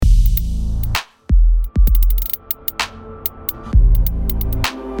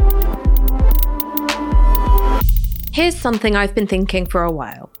Here's something I've been thinking for a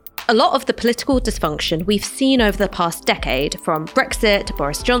while. A lot of the political dysfunction we've seen over the past decade, from Brexit to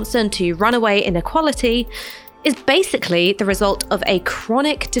Boris Johnson to runaway inequality, is basically the result of a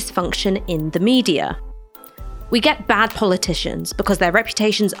chronic dysfunction in the media. We get bad politicians because their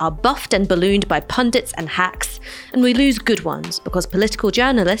reputations are buffed and ballooned by pundits and hacks, and we lose good ones because political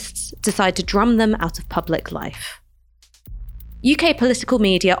journalists decide to drum them out of public life. UK political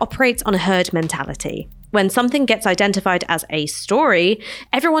media operates on a herd mentality. When something gets identified as a story,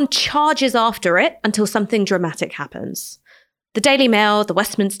 everyone charges after it until something dramatic happens. The Daily Mail, the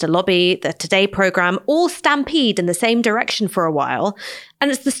Westminster Lobby, the Today programme all stampede in the same direction for a while,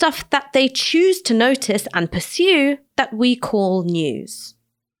 and it's the stuff that they choose to notice and pursue that we call news.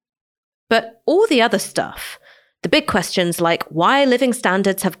 But all the other stuff, the big questions like why living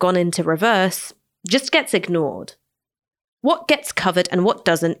standards have gone into reverse, just gets ignored. What gets covered and what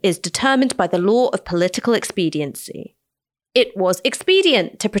doesn't is determined by the law of political expediency. It was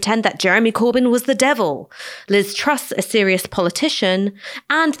expedient to pretend that Jeremy Corbyn was the devil, Liz Truss a serious politician,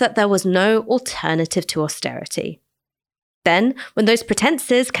 and that there was no alternative to austerity. Then, when those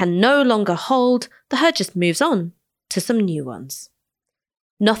pretenses can no longer hold, the herd just moves on to some new ones.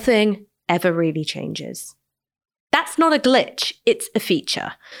 Nothing ever really changes. That's not a glitch, it's a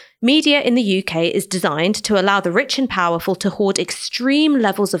feature. Media in the UK is designed to allow the rich and powerful to hoard extreme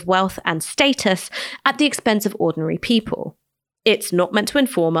levels of wealth and status at the expense of ordinary people. It's not meant to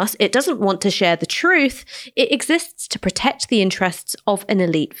inform us, it doesn't want to share the truth, it exists to protect the interests of an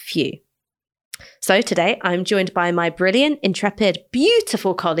elite few. So today I'm joined by my brilliant, intrepid,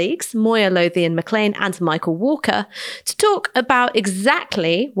 beautiful colleagues, Moya Lothian-McLean and Michael Walker, to talk about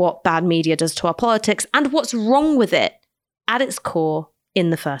exactly what bad media does to our politics and what's wrong with it at its core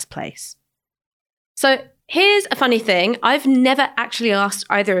in the first place. So here's a funny thing. I've never actually asked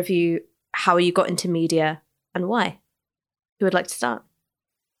either of you how you got into media and why. Who would like to start?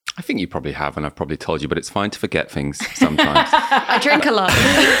 I think you probably have, and I've probably told you, but it's fine to forget things sometimes. I drink a lot.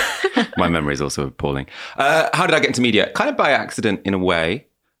 My memory is also appalling. How did I get into media? Kind of by accident, in a way.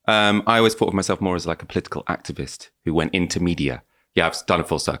 I always thought of myself more as like a political activist who went into media. Yeah, I've done a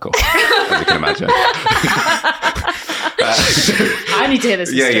full circle, as you can imagine. I need to hear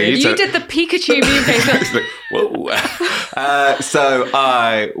this history. You did the Pikachu meme face. Whoa. So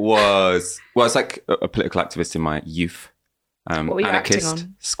I was like a political activist in my youth. What were you anarchist, acting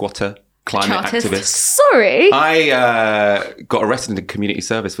on? Squatter, climate activist. Sorry? I got arrested in community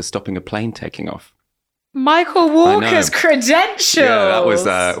service for stopping a plane taking off. Michael Walker's credentials. Yeah, that was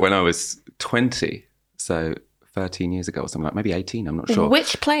when I was 20. So 13 years ago or something, like maybe 18, I'm not sure.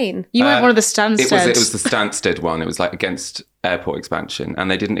 Which plane? You weren't one of the Stansted. It was the Stansted one. It was like against airport expansion,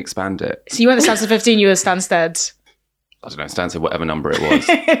 and they didn't expand it. So you weren't the Stansted 15, you were Stansted. I don't know, Stansted, whatever number it was.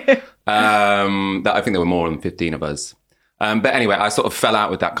 I think there were more than 15 of us. But anyway, I sort of fell out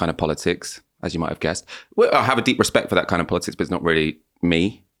with that kind of politics, as you might have guessed. Well, I have a deep respect for that kind of politics, but it's not really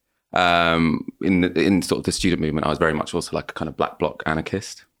me. In sort of the student movement, I was very much also like a kind of black bloc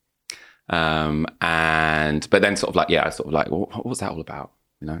anarchist. But then sort of like, what was that all about?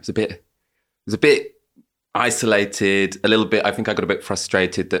 You know, it was a bit isolated, a little bit. I think I got a bit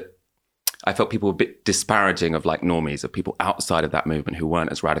frustrated that I felt people were a bit disparaging of like normies, of people outside of that movement who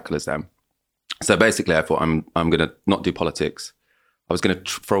weren't as radical as them. So basically, I thought I'm going to not do politics. I was going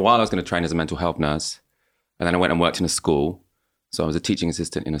to, for a while, I was going to train as a mental health nurse. And then I went and worked in a school. So I was a teaching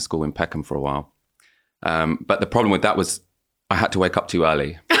assistant in a school in Peckham for a while. But the problem with that was I had to wake up too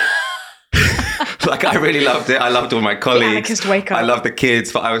early. Like, I really loved it. I loved all my colleagues. Wake up. I loved the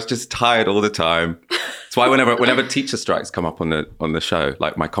kids, but I was just tired all the time. That's why whenever teacher strikes come up on the show,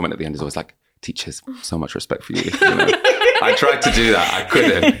 like my comment at the end is always like, teachers, so much respect for you. You know? I tried to do that. I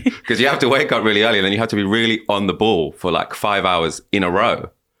couldn't, because you have to wake up really early and then you have to be really on the ball for like 5 hours in a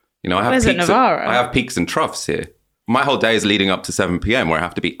row. You know, I have peaks and troughs here. My whole day is leading up to 7 p.m. where I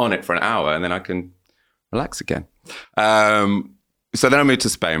have to be on it for an hour and then I can relax again. So then I moved to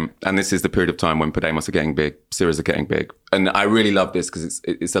Spain, and this is the period of time when Podemos are getting big, Syriza are getting big. And I really love this because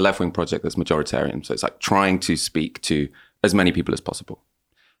it's a left-wing project that's majoritarian. So it's like trying to speak to as many people as possible.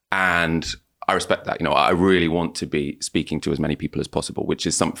 And I respect that. You know, I really want to be speaking to as many people as possible, which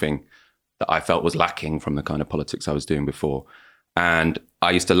is something that I felt was lacking from the kind of politics I was doing before. And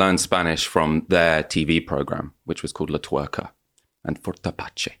I used to learn Spanish from their TV program, which was called La Tuerca and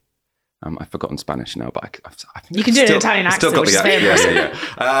Fortapache. I've forgotten Spanish now, but I think you can do it in Italian accent, which is very impressive.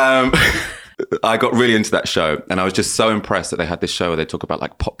 I got really into that show, and I was just so impressed that they had this show where they talk about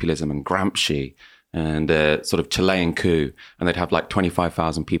like populism and Gramsci and sort of Chilean coup, and they'd have like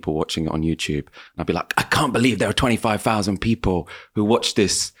 25,000 people watching it on YouTube. And I'd be like, I can't believe there are 25,000 people who watch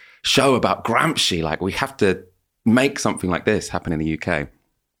this show about Gramsci. Like, we have to make something like this happen in the UK. Then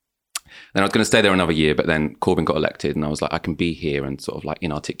I was going to stay there another year, but then Corbyn got elected and I was like, I can be here and sort of like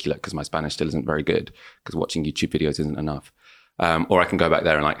inarticulate because my Spanish still isn't very good because watching YouTube videos isn't enough. Or I can go back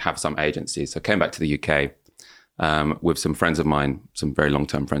there and like have some agency. So I came back to the UK with some friends of mine, some very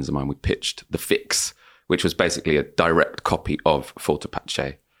long-term friends of mine. We pitched The Fix, which was basically a direct copy of Forte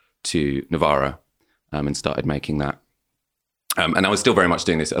Pace to Novara and started making that. And I was still very much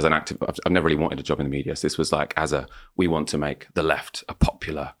doing this as an active. I've never really wanted a job in the media. So this was like we want to make the left a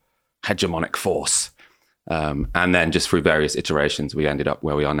popular hegemonic force. And then just through various iterations, we ended up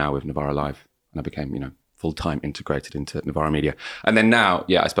where we are now with Novara Live. And I became, full-time integrated into Novara Media. And then now,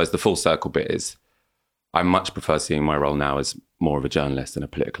 I suppose the full circle bit is I much prefer seeing my role now as more of a journalist than a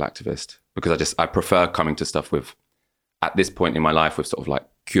political activist, because I prefer coming to stuff with, at this point in my life, with sort of like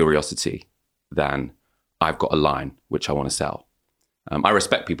curiosity than I've got a line which I want to sell. I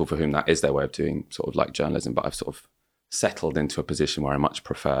respect people for whom that is their way of doing sort of like journalism, but I've sort of settled into a position where I much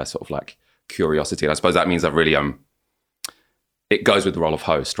prefer sort of like curiosity. And I suppose that means I've really, it goes with the role of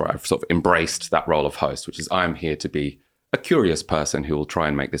host, right? I've sort of embraced that role of host, which is I'm here to be a curious person who will try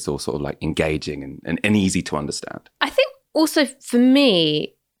and make this all sort of like engaging and easy to understand. I think also for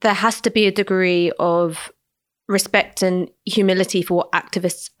me, there has to be a degree of respect and humility for what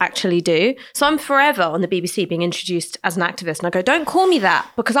activists actually do. So I'm forever on the BBC being introduced as an activist and I go, don't call me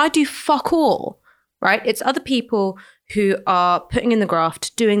that because I do fuck all, right? It's other people who are putting in the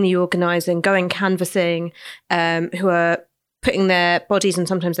graft, doing the organising, going canvassing, who are putting their bodies and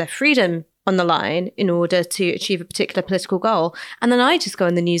sometimes their freedom on the line in order to achieve a particular political goal. And then I just go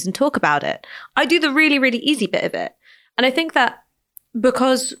in the news and talk about it. I do the really, really easy bit of it. And I think that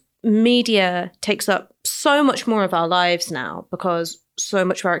because media takes up so much more of our lives now, because so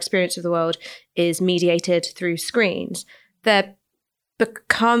much of our experience of the world is mediated through screens, there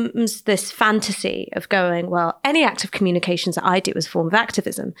becomes this fantasy of going, well, any act of communications that I do is a form of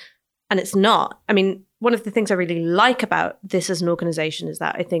activism. And it's not. I mean, one of the things I really like about this as an organisation is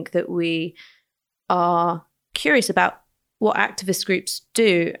that I think that we are curious about what activist groups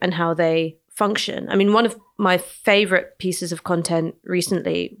do and how they function. I mean, one of my favourite pieces of content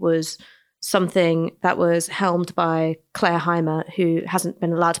recently was something that was helmed by Claire Heimer, who hasn't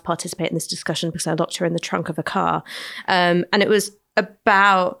been allowed to participate in this discussion because I locked her in the trunk of a car. And it was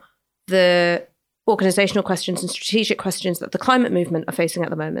about the organizational questions and strategic questions that the climate movement are facing at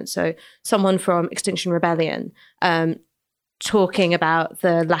the moment. So someone from Extinction Rebellion talking about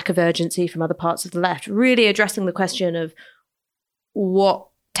the lack of urgency from other parts of the left, really addressing the question of what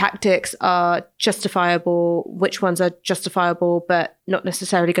tactics are justifiable, which ones are justifiable but not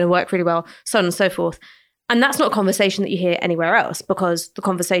necessarily going to work really well, so on and so forth. And that's not a conversation that you hear anywhere else, because the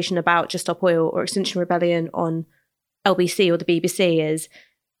conversation about Just Stop Oil or Extinction Rebellion on LBC or the BBC is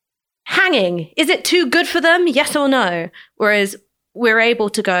hanging. Is it too good for them? Yes or no? Whereas we're able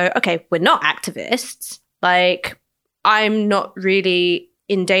to go, okay, we're not activists. Like, I'm not really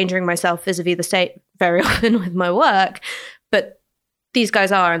endangering myself vis-a-vis the state very often with my work, but these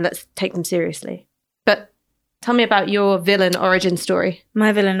guys are, and let's take them seriously. But tell me about your villain origin story.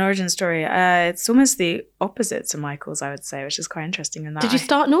 My villain origin story. It's almost the opposite to Michael's, I would say, which is quite interesting in that. Did you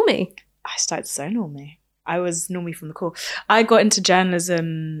start normie? I started so normie. I was normie from the core. I got into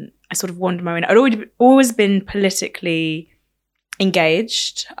journalism. I sort of wandered my way. I'd always been politically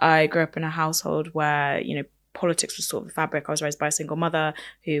engaged. I grew up in a household where, politics was sort of the fabric. I was raised by a single mother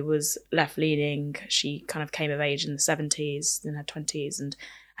who was left-leaning. She kind of came of age in the 70s, in her 20s, and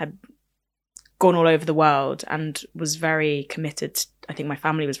had gone all over the world and was very committed. I think my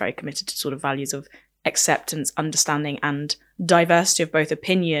family was very committed to sort of values of acceptance, understanding, and diversity of both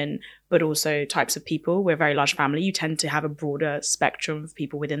opinion, but also types of people. We're a very large family. You tend to have a broader spectrum of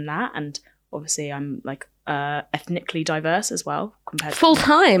people within that. And obviously I'm like ethnically diverse as well compared to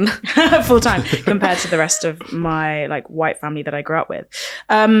full-time compared to the rest of my like white family that I grew up with.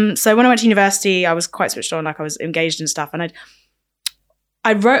 So when I went to university, I was quite switched on. Like, I was engaged in stuff, and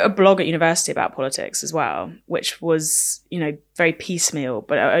I wrote a blog at university about politics as well, which was, very piecemeal,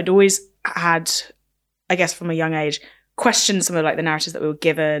 but I'd always had, I guess from a young age, questioned some of like the narratives that we were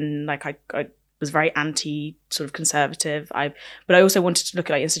given. Like, I was very anti sort of conservative. But I also wanted to look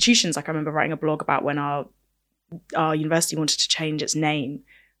at like institutions. Like, I remember writing a blog about when our university wanted to change its name,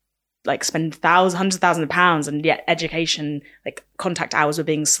 like spend hundreds of thousands of pounds, and yet education, like contact hours were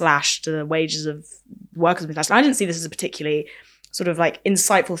being slashed, the wages of workers were being slashed. And I didn't see this as a particularly sort of like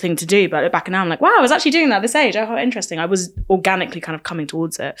insightful thing to do, but I look back and now I'm like, wow, I was actually doing that at this age. Oh, how interesting. I was organically kind of coming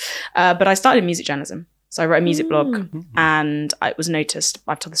towards it. But I started music journalism. So I wrote a music blog, and it was noticed.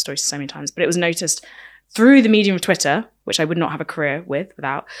 I've told the story so many times, but it was noticed through the medium of Twitter, which I would not have a career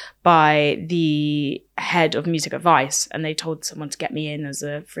without, by the head of music at Vice. And they told someone to get me in as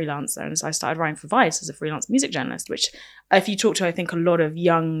a freelancer. And so I started writing for Vice as a freelance music journalist, which if you talk to, I think, a lot of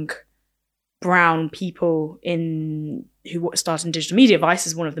young brown people who started in digital media, Vice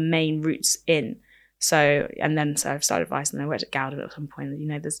is one of the main routes in. So I've started Vice, and I worked at gal-dem at some point. You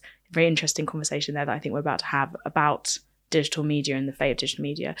know, there's a very interesting conversation there that I think we're about to have about digital media and the fate of digital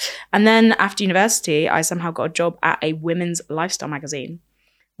media. And then after university, I somehow got a job at a women's lifestyle magazine,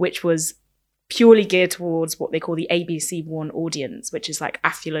 which was purely geared towards what they call the ABC1 audience, which is like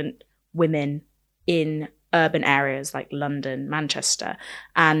affluent women in urban areas like London, Manchester.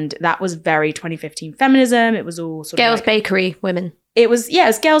 And that was very 2015 feminism. It was all sort Girls' of Bakery women. It was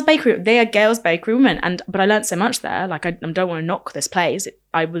Girls' Bakery. They are Girls' Bakery women. But I learned so much there. Like, I don't want to knock this place.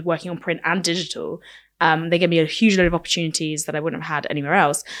 I was working on print and digital. They gave me a huge load of opportunities that I wouldn't have had anywhere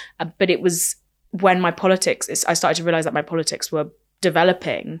else. But it was when I started to realize that my politics were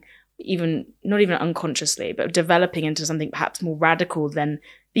developing, not even unconsciously, but developing into something perhaps more radical than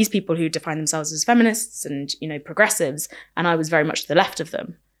these people who define themselves as feminists and, you know, progressives. And I was very much to the left of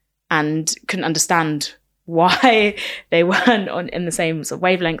them and couldn't understand why they weren't in the same sort of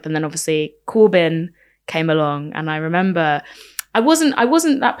wavelength. And then obviously Corbyn came along, and I remember I wasn't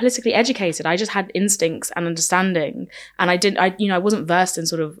that politically educated. I just had instincts and understanding, and I wasn't versed in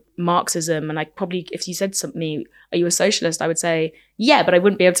sort of Marxism. And I probably, if you said to me, "Are you a socialist?" I would say, "Yeah," but I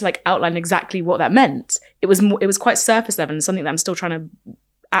wouldn't be able to like outline exactly what that meant. It was quite surface level, and something that I'm still trying to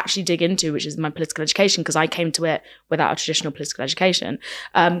actually dig into, which is my political education, because I came to it without a traditional political education.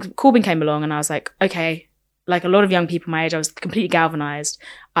 Corbyn came along, and I was like, okay. Like a lot of young people my age, I was completely galvanised.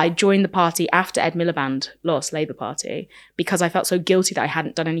 I joined the party after Ed Miliband lost Labour Party because I felt so guilty that I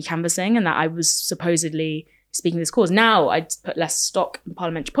hadn't done any canvassing and that I was supposedly speaking this cause. Now I put less stock in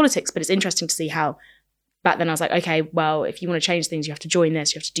parliamentary politics, but it's interesting to see how back then I was like, okay, well, if you want to change things, you have to join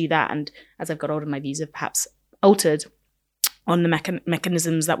this, you have to do that. And as I've got older, my views have perhaps altered on the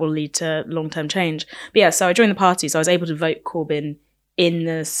mechanisms that will lead to long-term change. But yeah, so I joined the party, so I was able to vote Corbyn in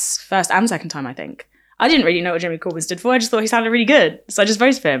this first and second time, I think. I didn't really know what Jeremy Corbyn stood for. I just thought he sounded really good. So I just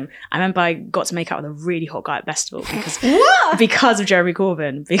voted for him. I remember I got to make out with a really hot guy at festival because of Jeremy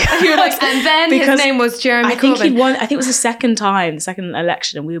Corbyn. Because, you were like, and then his name was Jeremy Corbyn. I think he won. I think it was the second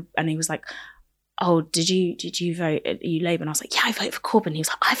election, and he was like, "Oh, did you vote? Are you Labour?" And I was like, "Yeah, I voted for Corbyn." He was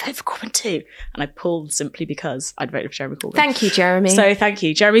like, "I voted for Corbyn too," and I pulled simply because I'd voted for Jeremy Corbyn. Thank you, Jeremy. So thank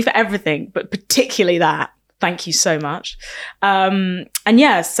you, Jeremy, for everything, but particularly that. Thank you so much. And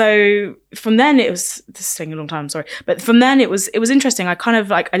yeah, so from then this is taking a long time, sorry. But from then it was interesting. I kind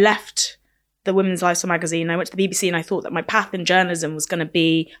of I left the Women's Lifestyle magazine. I went to the BBC and I thought that my path in journalism was going to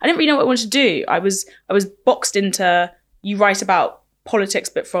be, I didn't really know what I wanted to do. I was boxed into, you write about politics,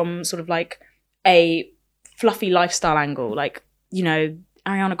 but from sort of like a fluffy lifestyle angle. Like, you know,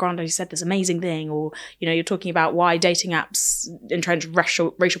 Ariana Grande said this amazing thing, or, you know, you're talking about why dating apps entrench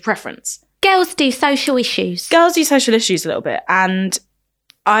racial preference. Girls do social issues. Girls do social issues a little bit. And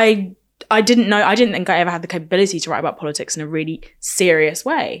I didn't think I ever had the capability to write about politics in a really serious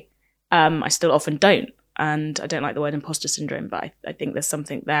way. I still often don't. And I don't like the word imposter syndrome, but I think there's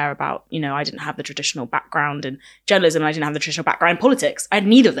something there about, you know, I didn't have the traditional background in journalism and I didn't have the traditional background in politics. I had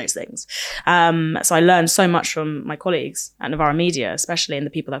neither of those things. So I learned so much from my colleagues at Novara Media, especially, and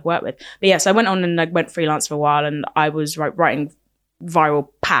the people I've worked with. But yeah, so I went on and I went freelance for a while, and I was writing viral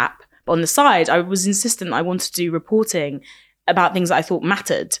pap. But on the side, I was insistent I wanted to do reporting about things that I thought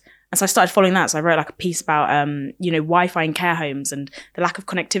mattered. And so I started following that. So I wrote like a piece about, you know, Wi-Fi in care homes and the lack of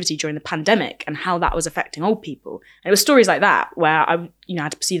connectivity during the pandemic and how that was affecting old people. And it was stories like that where I, you know,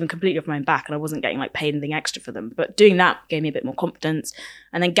 had to pursue them completely off my own back, and I wasn't getting like paid anything extra for them. But doing that gave me a bit more confidence.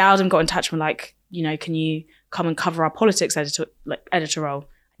 And then gal-dem got in touch and were like, you know, can you come and cover our politics editor role?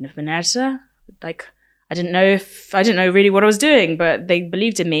 I'd never been an editor. Like, I didn't know really what I was doing, but they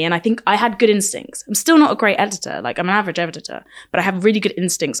believed in me, and I think I had good instincts. I'm still not a great editor, like I'm an average editor, but I have really good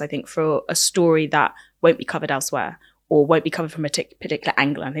instincts, I think, for a story that won't be covered elsewhere or won't be covered from a particular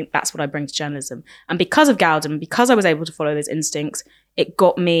angle. I think that's what I bring to journalism. And because of gal-dem, because I was able to follow those instincts, it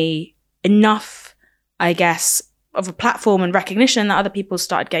got me enough, I guess, of a platform and recognition that other people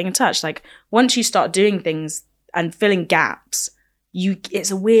started getting in touch. Like, once you start doing things and filling gaps,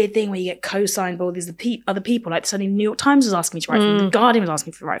 it's a weird thing where you get co-signed by all these other people. Like, suddenly New York Times was asking me to write for them, The Guardian was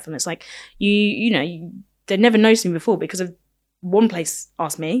asking me to write for them. It's like, they'd never noticed me before because of one place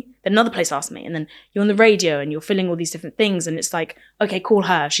asked me, then another place asked me, and then you're on the radio and you're filling all these different things, and it's like, okay, call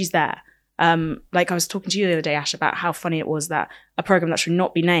her, she's there. Like I was talking to you the other day, Ash, about how funny it was that a program that should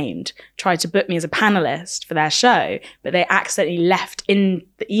not be named tried to book me as a panelist for their show, but they accidentally left in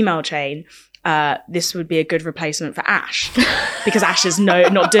the email chain this would be a good replacement for Ash because Ash is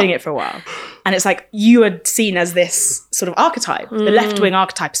not doing it for a while. And it's like you are seen as this sort of archetype, the left-wing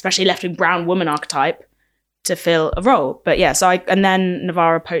archetype, especially left-wing brown woman archetype to fill a role. But yeah, and then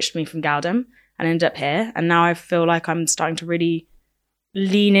Novara poached me from gal-dem and ended up here. And now I feel like I'm starting to really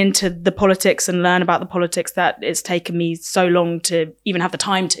lean into the politics and learn about the politics that it's taken me so long to even have the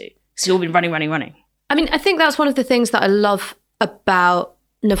time to. It's all been running. I mean, I think that's one of the things that I love about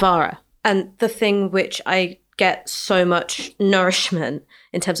Novara, and the thing which I get so much nourishment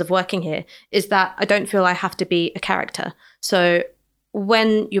in terms of working here is that I don't feel I have to be a character. So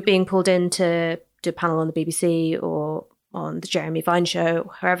when you're being pulled in to do a panel on the BBC or on the Jeremy Vine show,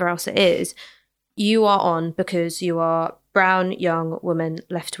 or wherever else it is, you are on because you are brown, young woman,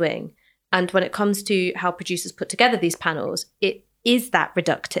 left wing. And when it comes to how producers put together these panels, it is that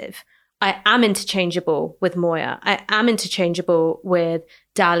reductive. I am interchangeable with Moya. I am interchangeable with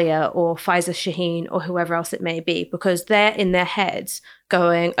Dahlia or Faiza Shaheen or whoever else it may be, because they're in their heads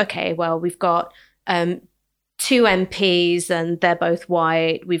going, okay, well, we've got 2 MPs and they're both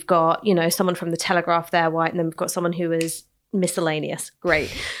white. We've got, someone from the Telegraph, they're white. And then we've got someone who is miscellaneous.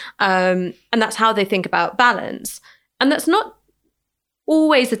 Great. And that's how they think about balance. And that's not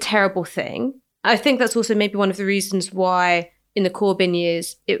always a terrible thing. I think that's also maybe one of the reasons why in the Corbyn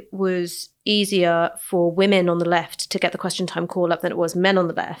years, it was easier for women on the left to get the Question Time call up than it was men on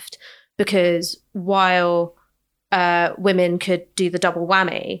the left, because while women could do the double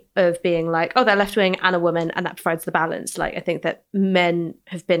whammy of being like, oh, they're left wing and a woman, and that provides the balance. Like, I think that men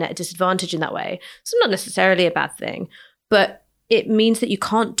have been at a disadvantage in that way. It's not necessarily a bad thing, but it means that you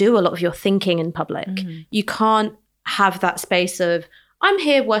can't do a lot of your thinking in public. Mm-hmm. You can't have that space of, I'm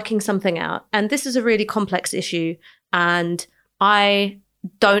here working something out, and this is a really complex issue, and I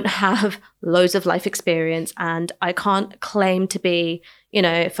don't have loads of life experience, and I can't claim to be,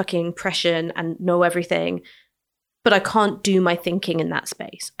 fucking prescient and know everything, but I can't do my thinking in that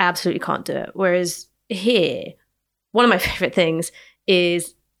space. I absolutely can't do it. Whereas here, one of my favorite things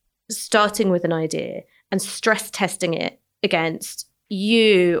is starting with an idea and stress testing it against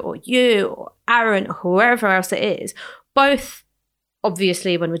you or Aaron or whoever else it is, both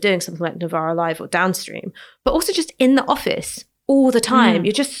obviously when we're doing something like Novara Live or Downstream, but also just in the office all the time.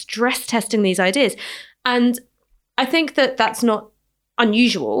 You're just stress testing these ideas. And I think that that's not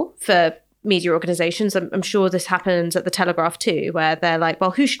unusual for media organizations. I'm sure this happens at the Telegraph too, where they're like,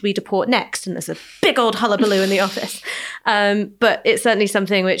 well, who should we deport next? And there's a big old hullabaloo in the office. But it's certainly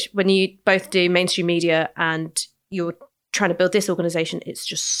something which, when you both do mainstream media and you're trying to build this organization, it's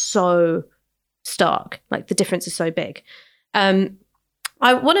just so stark. Like, the difference is so big.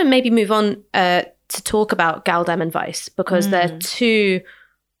 I want to maybe move on to talk about gal-dem and Vice, because they're 2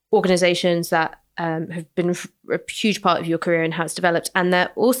 organizations that have been a huge part of your career and how it's developed. And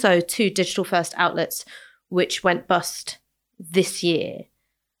they're also 2 digital first outlets which went bust this year.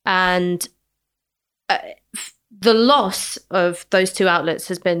 And the loss of those 2 outlets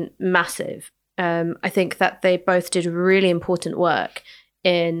has been massive. I think that they both did really important work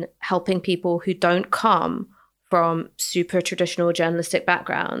in helping people who don't come from super traditional journalistic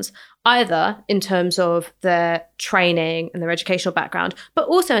backgrounds, either in terms of their training and their educational background, but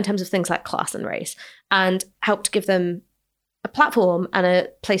also in terms of things like class and race, and helped give them a platform and a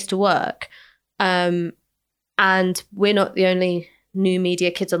place to work. And we're not the only new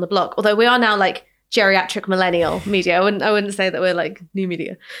media kids on the block, although we are now like geriatric millennial media. I wouldn't say that we're like new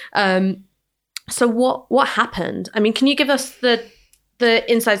media. So what happened? I mean, can you give us the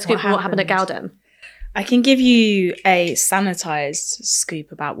inside scoop on what happened at gal-dem? I can give you a sanitized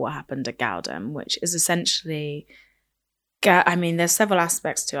scoop about what happened at gal-dem, which is essentially, there's several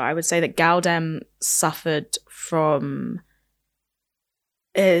aspects to it. I would say that gal-dem suffered from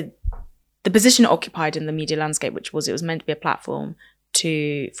the position occupied in the media landscape, which was, it was meant to be a platform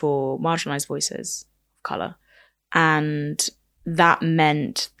for marginalized voices of color. And that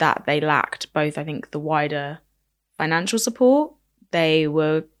meant that they lacked both, I think, the wider financial support. They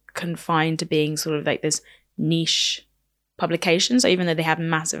were confined to being sort of like this niche publication. So even though they had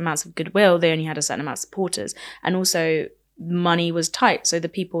massive amounts of goodwill, they only had a certain amount of supporters. And also money was tight. So the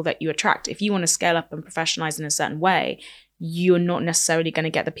people that you attract, if you want to scale up and professionalize in a certain way, you're not necessarily going to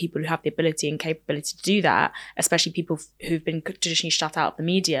get the people who have the ability and capability to do that, especially people who've been traditionally shut out of the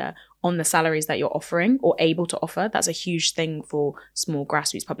media, on the salaries that you're offering or able to offer. That's a huge thing for small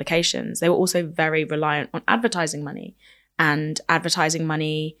grassroots publications. They were also very reliant on advertising money. And advertising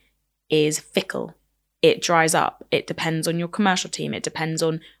money is fickle. It dries up. It depends on your commercial team. It depends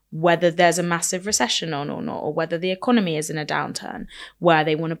on whether there's a massive recession on or not, or whether the economy is in a downturn, where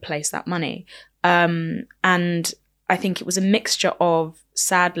they want to place that money. And I think it was a mixture of,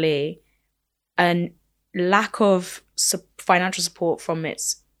 sadly, a lack of financial support from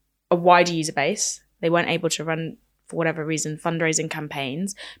a wider user base. They weren't able to run, for whatever reason, fundraising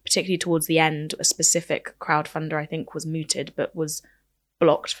campaigns, particularly towards the end. A specific crowdfunder, I think, was mooted, but was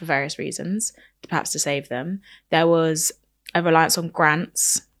blocked for various reasons, perhaps to save them. There was a reliance on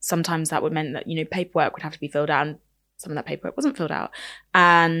grants. Sometimes that would mean that, paperwork would have to be filled out, and some of that paperwork wasn't filled out.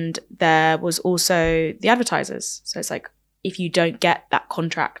 And there was also the advertisers. So it's like, if you don't get that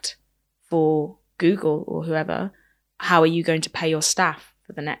contract for Google or whoever, how are you going to pay your staff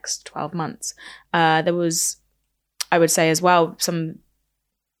for the next 12 months? There was, I would say as well,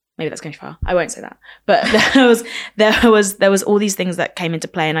 maybe that's going too far. I won't say that. But there was all these things that came into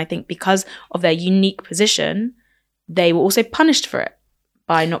play. And I think because of their unique position, they were also punished for it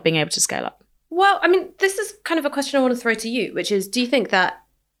by not being able to scale up. Well, I mean, this is kind of a question I want to throw to you, which is, do you think that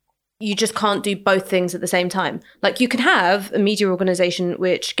you just can't do both things at the same time? Like, you can have a media organization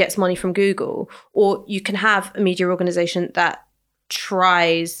which gets money from Google, or you can have a media organization that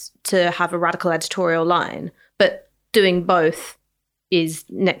tries to have a radical editorial line, but doing both is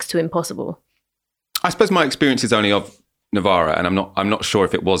next to impossible. I suppose my experience is only of Novara, and I'm not sure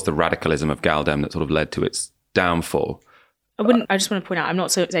if it was the radicalism of gal-dem that sort of led to its downfall. I just want to point out, I'm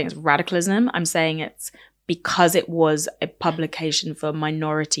not saying it's radicalism. I'm saying it's because it was a publication for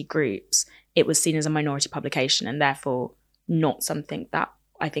minority groups, it was seen as a minority publication, and therefore not something that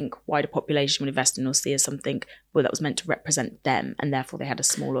I think wider population would invest in or see as something that was meant to represent them, and therefore they had a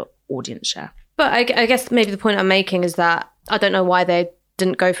smaller audience share. But I guess maybe the point I'm making is that I don't know why they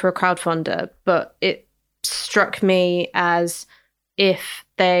didn't go for a crowdfunder, but it struck me as if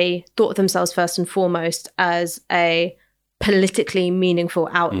they thought of themselves first and foremost as a politically meaningful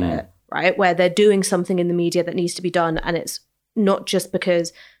outlet, right? Where they're doing something in the media that needs to be done. And it's not just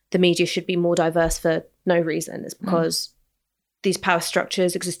because the media should be more diverse for no reason. It's because these power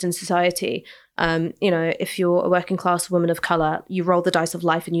structures exist in society. If you're a working class woman of color, you roll the dice of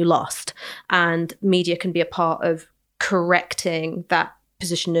life and you lost. And media can be a part of correcting that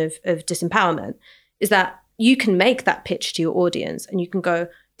position of disempowerment. Is that you can make that pitch to your audience and you can go,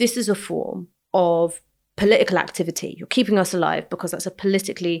 this is a form of political activity. You're keeping us alive because that's a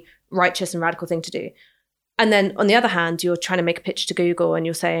politically righteous and radical thing to do. And then on the other hand, you're trying to make a pitch to Google and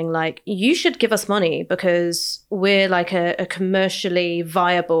you're saying like, you should give us money because we're like a commercially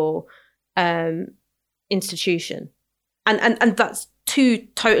viable institution. And that's two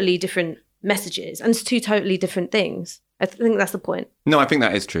totally different messages and it's two totally different things. I think that's the point. No, I think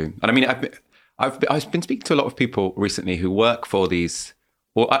that is true. And I mean, I've been speaking to a lot of people recently who work for these,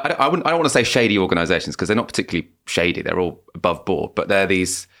 well, I don't want to say shady organizations because they're not particularly shady. They're all above board, but they're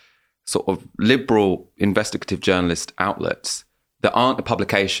these sort of liberal investigative journalist outlets that aren't a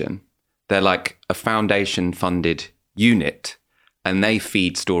publication. They're like a foundation funded unit and they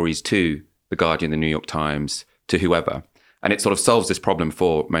feed stories to The Guardian, The New York Times, to whoever. And it sort of solves this problem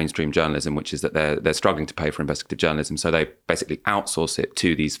for mainstream journalism, which is that they're struggling to pay for investigative journalism. So they basically outsource it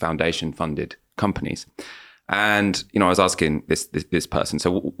to these foundation funded companies. And, I was asking this person,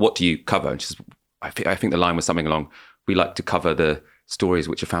 so what do you cover? And she says, I think the line was something along, we like to cover the stories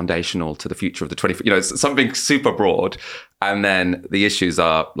which are foundational to the future of the 21st, it's something super broad. And then the issues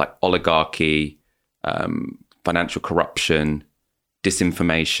are like oligarchy, financial corruption,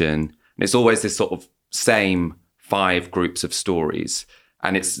 disinformation. And it's always this sort of same 5 groups of stories.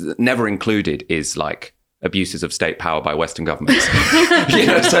 And it's never included is like abuses of state power by Western governments.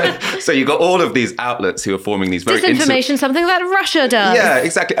 So you've got all of these outlets who are forming these very disinformation, something that Russia does. Yeah,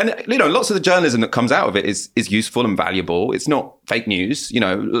 exactly. And lots of the journalism that comes out of it is useful and valuable. It's not fake news.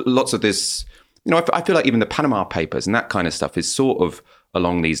 Lots of this. I feel like even the Panama Papers and that kind of stuff is sort of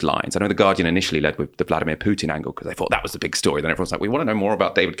along these lines. I know The Guardian initially led with the Vladimir Putin angle because they thought that was the big story. Then everyone's like, we want to know more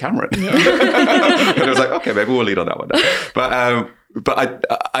about David Cameron. Yeah. And it was like, okay, maybe we'll lead on that one. But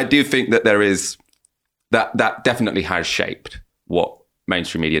I do think that there is. That definitely has shaped what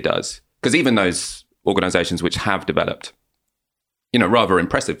mainstream media does. Because even those organizations which have developed, rather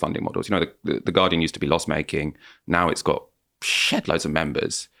impressive funding models, the Guardian used to be loss-making. Now it's got shed loads of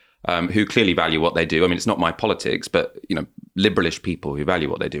members who clearly value what they do. I mean, it's not my politics, but, liberalish people who value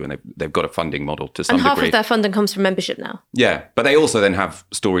what they do and they've got a funding model to some degree. And half of their funding comes from membership now. Yeah, but they also then have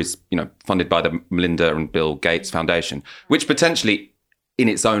stories, funded by the Melinda and Bill Gates Foundation, which potentially in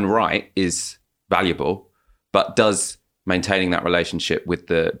its own right is valuable, but does maintaining that relationship with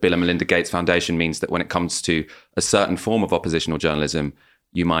the Bill and Melinda Gates Foundation means that when it comes to a certain form of oppositional journalism,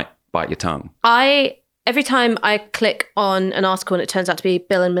 you might bite your tongue. Every time I click on an article and it turns out to be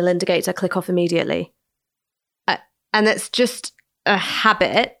Bill and Melinda Gates, I click off immediately. And it's just a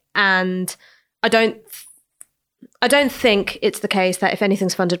habit. And I don't I don't think it's the case that if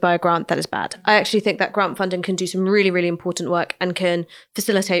anything's funded by a grant, that is bad. I actually think that grant funding can do some really, really important work and can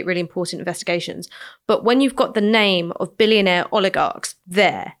facilitate really important investigations. But when you've got the name of billionaire oligarchs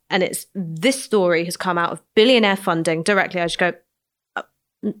there, and it's this story has come out of billionaire funding directly, I just go,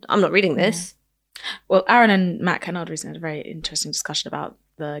 I'm not reading this. Well, Aaron and Matt Kennard recently had a very interesting discussion about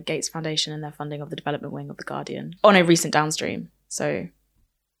the Gates Foundation and their funding of the development wing of The Guardian on a recent Downstream. So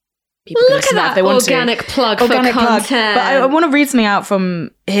people can listen to that if they want organic to. Plug for content. But I want to read something out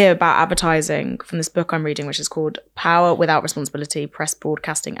from here about advertising from this book I'm reading, which is called Power Without Responsibility, Press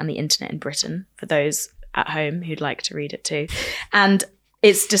Broadcasting and the Internet in Britain, for those at home who'd like to read it too. And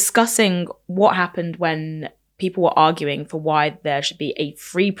it's discussing what happened when people were arguing for why there should be a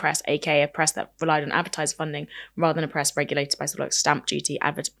free press, aka a press that relied on advertiser funding, rather than a press regulated by sort of like stamp duty,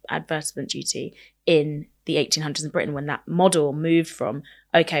 advertisement duty in the 1800s in Britain, when that model moved from,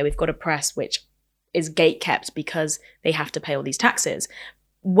 okay, we've got a press which is gate kept because they have to pay all these taxes.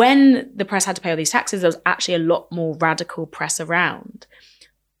 When the press had to pay all these taxes, there was actually a lot more radical press around.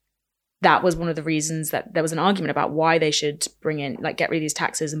 That was one of the reasons that there was an argument about why they should bring in, like, get rid of these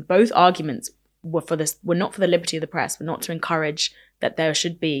taxes. And both arguments were not for the liberty of the press, were not to encourage that there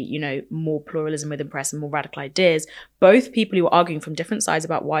should be, you know, more pluralism within press and more radical ideas. Both people who were arguing from different sides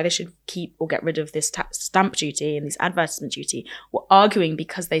about why they should keep or get rid of this stamp duty and this advertisement duty were arguing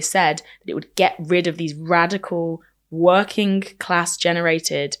because they said that it would get rid of these radical working class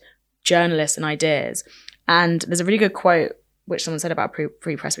generated journalists and ideas. And there's a really good quote which someone said about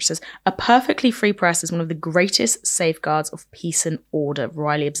free press, which says, "A perfectly free press is one of the greatest safeguards of peace and order,"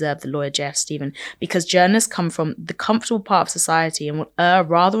 wryly observed the lawyer J.F. Stephen, "because journalists come from the comfortable part of society and will err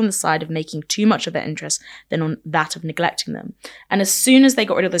rather on the side of making too much of their interests than on that of neglecting them." And as soon as they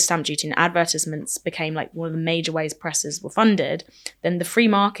got rid of the stamp duty and advertisements became like one of the major ways presses were funded, then the free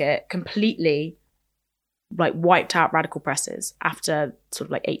market completely like wiped out radical presses after sort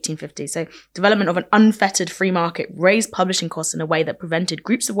of like 1850. So development of an unfettered free market raised publishing costs in a way that prevented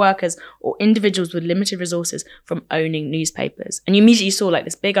groups of workers or individuals with limited resources from owning newspapers. And you immediately saw like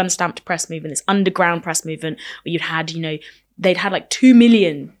this big unstamped press movement, this underground press movement where you'd had, you know, they'd had like 2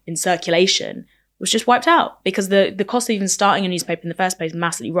 million in circulation, was just wiped out because the cost of even starting a newspaper in the first place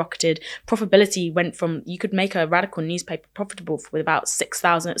massively rocketed. Profitability went from, you could make a radical newspaper profitable with about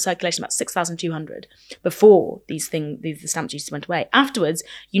 6,000 circulation, about 6,200 before the stamp duties went away. Afterwards,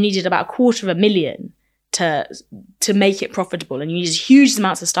 you needed about 250,000 to make it profitable, and you needed huge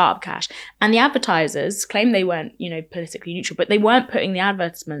amounts of startup cash. And the advertisers claimed they weren't, you know, politically neutral, but they weren't putting the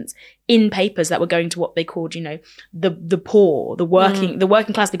advertisements in papers that were going to what they called, you know, the poor, the working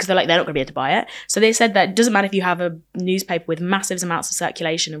class, because they're not going to be able to buy it. So they said that it doesn't matter if you have a newspaper with massive amounts of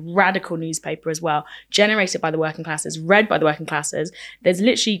circulation, a radical newspaper as well, generated by the working classes, read by the working classes. There's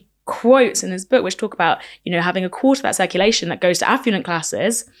literally quotes in this book which talk about, you know, having a quarter of that circulation that goes to affluent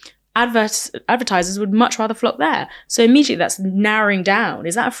classes. Advertisers would much rather flock there. So immediately that's narrowing down.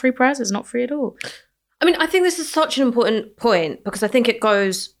 Is that a free press? It's not free at all. I mean, I think this is such an important point because I think it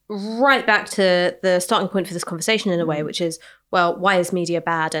goes right back to the starting point for this conversation in a way, which is, well, why is media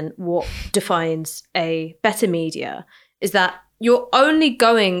bad and what defines a better media? Is that you're only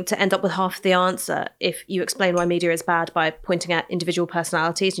going to end up with half the answer if you explain why media is bad by pointing at individual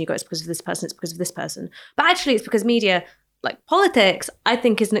personalities and you go, it's because of this person, it's because of this person. But actually it's because media, like politics, I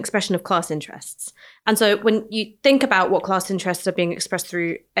think is an expression of class interests. And so when you think about what class interests are being expressed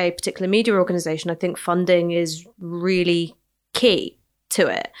through a particular media organization, I think funding is really key to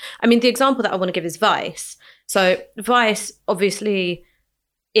it. I mean, the example that I want to give is Vice. So Vice, obviously,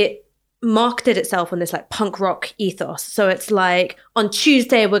 it marketed itself on this like punk rock ethos. So it's like, on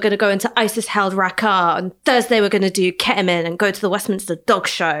Tuesday, we're going to go into ISIS-held Raqqa. On Thursday, we're going to do ketamine and go to the Westminster Dog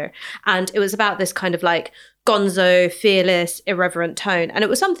Show. And it was about this kind of like gonzo, fearless, irreverent tone. And it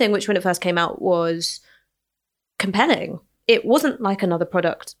was something which, when it first came out, was compelling. It wasn't like another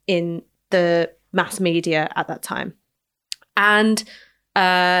product in the mass media at that time. And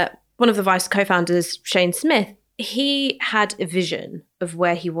one of the Vice co-founders, Shane Smith, he had a vision of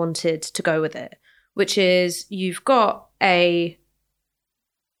where he wanted to go with it, which is you've got a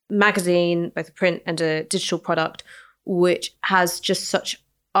magazine, both a print and a digital product, which has just such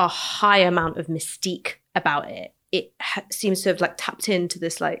a high amount of mystique about it. It seems to have like tapped into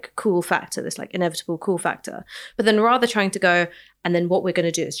this like cool factor, this like inevitable cool factor. But then rather trying to go, and then what we're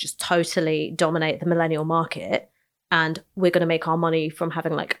going to do is just totally dominate the millennial market, and we're going to make our money from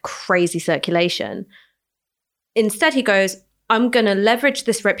having like crazy circulation. Instead, he goes, I'm going to leverage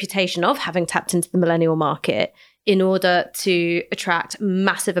this reputation of having tapped into the millennial market in order to attract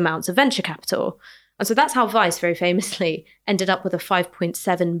massive amounts of venture capital. And so that's how Vice very famously ended up with a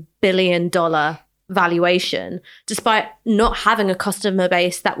 $5.7 billion valuation, despite not having a customer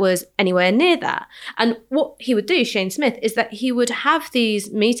base that was anywhere near that. And what he would do, Shane Smith, is that he would have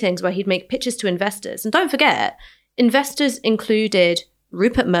these meetings where he'd make pitches to investors. And don't forget, investors included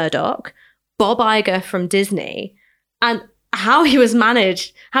Rupert Murdoch, Bob Iger from Disney, and how he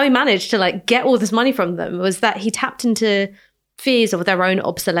managed to like get all this money from them was that he tapped into fears of their own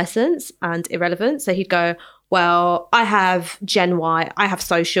obsolescence and irrelevance. So he'd go, well, I have Gen Y, I have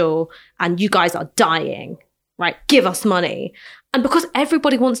social, and you guys are dying, right? Give us money. And because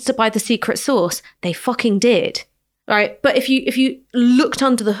everybody wants to buy the secret sauce, they fucking did, right? But if you looked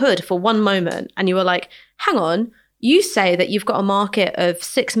under the hood for one moment and you were like, hang on, you say that you've got a market of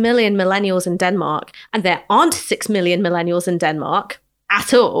 6 million millennials in Denmark, and there aren't 6 million millennials in Denmark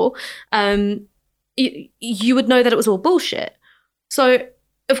at all, you would know that it was all bullshit. So,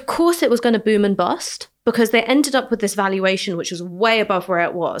 of course, it was going to boom and bust because they ended up with this valuation which was way above where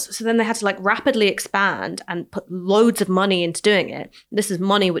it was. So then they had to like rapidly expand and put loads of money into doing it. This is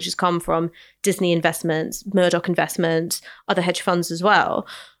money which has come from Disney investments, Murdoch investments, other hedge funds as well.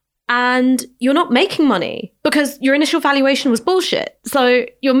 And you're not making money because your initial valuation was bullshit. So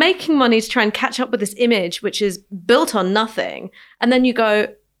you're making money to try and catch up with this image which is built on nothing. And then you go,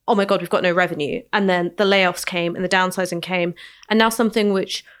 oh my God, we've got no revenue. And then the layoffs came and the downsizing came. And now something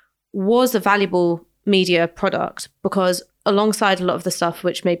which was a valuable media product, because alongside a lot of the stuff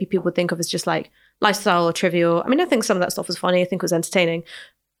which maybe people would think of as just like lifestyle or trivial, I mean, I think some of that stuff was funny. I think it was entertaining.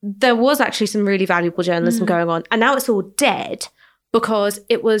 There was actually some really valuable journalism going on. And now it's all dead because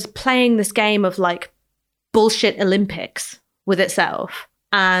it was playing this game of like bullshit Olympics with itself.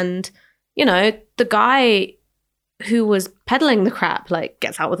 And, you know, the guy who was peddling the crap like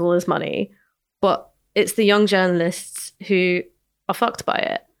gets out with all his money, but it's the young journalists who are fucked by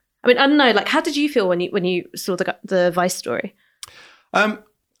it. I mean, I don't know, like, how did you feel when you saw the Vice story? I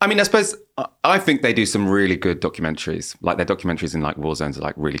mean, I suppose I think they do some really good documentaries. Like their documentaries in like war zones are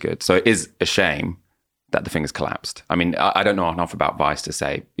like really good. So it is a shame that the thing has collapsed. I mean, I don't know enough about Vice to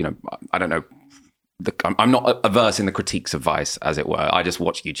say, you know, I don't know. I'm not averse in the critiques of Vice, as it were. I just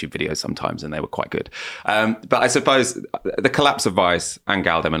watch YouTube videos sometimes and they were quite good. But I suppose the collapse of Vice and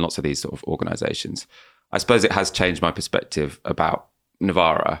gal-dem and lots of these sort of organizations, I suppose it has changed my perspective about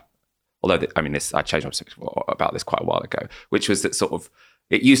Novara. Although, I changed my perspective about this quite a while ago, which was that sort of,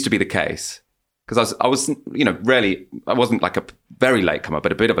 it used to be the case, because I was, you know, I wasn't like a very late comer,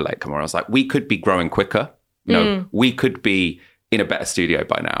 but a bit of a late comer. I was like, we could be growing quicker. You know, we could be in a better studio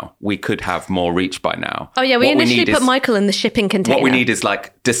by now. We could have more reach by now. Oh yeah, we initially put Michael in the shipping container. What we need is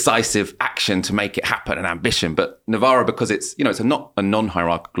like decisive action to make it happen and ambition. But Novara, because it's, you know, it's not a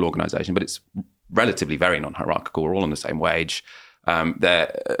non-hierarchical organization, but it's relatively very non-hierarchical. We're all on the same wage.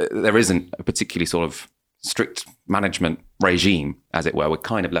 There isn't a particularly sort of strict management regime, as it were. We're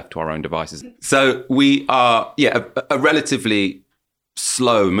kind of left to our own devices. So we are, a relatively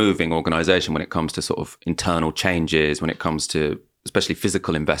slow-moving organisation when it comes to sort of internal changes, when it comes to especially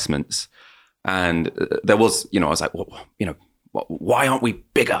physical investments. And there was, you know, I was like, well, you know, why aren't we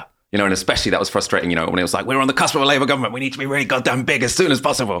bigger? You know, and especially that was frustrating, you know, when it was like, we're on the cusp of a Labour government, we need to be really goddamn big as soon as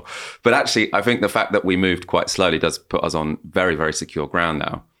possible. But actually, I think the fact that we moved quite slowly does put us on very, very secure ground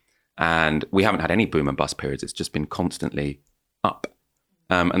now. And we haven't had any boom and bust periods. It's just been constantly up.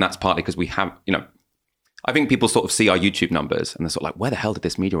 And that's partly because we have, you know, I think people sort of see our YouTube numbers and they're sort of like, where the hell did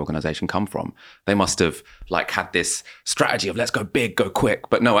this media organisation come from? They must have like had this strategy of let's go big, go quick.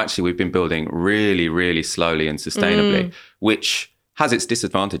 But no, actually, we've been building really, really slowly and sustainably, which has its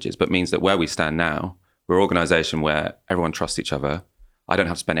disadvantages, but means that where we stand now, we're an organisation where everyone trusts each other. I don't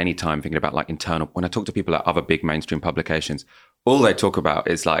have to spend any time thinking about like internal. When I talk to people at other big mainstream publications, all they talk about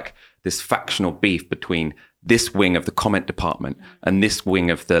is like this factional beef between this wing of the comment department and this wing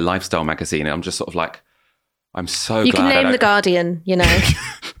of the lifestyle magazine. And I'm just sort of like, I'm so you glad. You can name The Guardian, you know.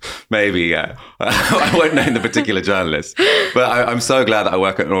 Maybe, yeah. I won't name the particular journalist, but I'm so glad that I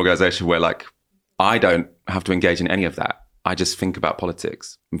work at an organisation where like I don't have to engage in any of that. I just think about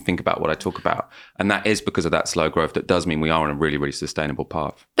politics and think about what I talk about. And that is because of that slow growth. That does mean we are on a really, really sustainable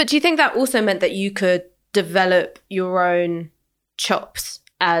path. But do you think that also meant that you could develop your own chops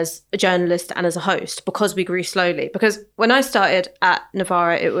as a journalist and as a host because we grew slowly? Because when I started at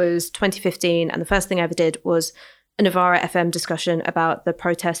Novara, it was 2015. And the first thing I ever did was a Novara FM discussion about the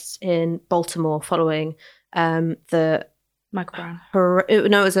protests in Baltimore following the Michael Brown.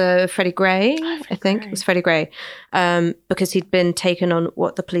 No, it was Freddie Gray, I think. It was Freddie Gray. Because he'd been taken on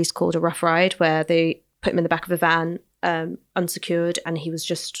what the police called a rough ride, where they put him in the back of a van, unsecured, and he was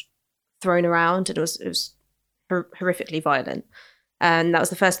just thrown around. And it was horrifically violent. And that was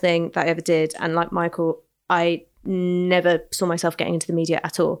the first thing that I ever did. And like Michael, I never saw myself getting into the media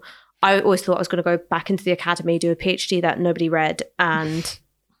at all. I always thought I was going to go back into the academy, do a PhD that nobody read, and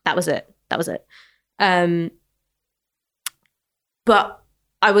that was it. But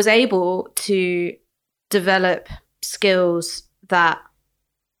I was able to develop skills that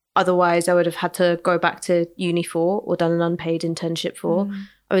otherwise I would have had to go back to uni for or done an unpaid internship for.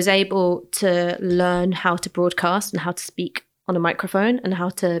 I was able to learn how to broadcast and how to speak on a microphone and how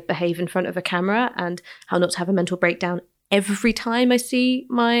to behave in front of a camera and how not to have a mental breakdown every time I see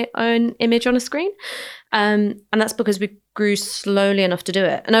my own image on a screen. And that's because we grew slowly enough to do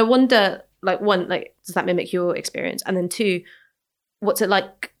it. And I wonder, one, does that mimic your experience? And then two, what's it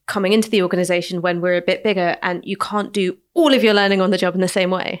like coming into the organization when we're a bit bigger and you can't do all of your learning on the job in the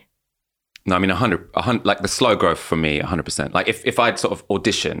same way? No, I mean, 100, like the slow growth for me, 100%. Like if I'd sort of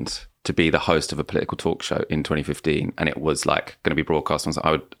auditioned to be the host of a political talk show in 2015 and it was like going to be broadcast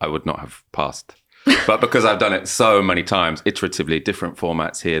on, I would not have passed. But because I've done it so many times, iteratively, different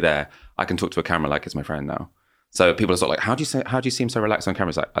formats here, there, I can talk to a camera like it's my friend now. So people are sort of like, how do you seem so relaxed on camera?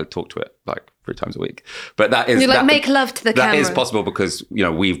 It's like, I talk to it like 3 times a week. But that is... You're like, make love to the camera. That is possible because,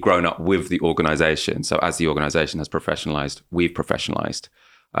 we've grown up with the organisation. So as the organisation has professionalised, we've professionalised.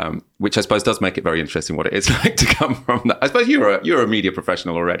 Which I suppose does make it very interesting what it is like to come from that. I suppose you're a media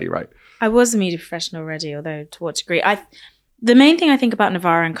professional already, right? I was a media professional already, although to what degree? The main thing I think about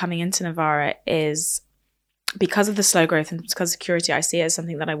Novara and coming into Novara is because of the slow growth and because of security, I see it as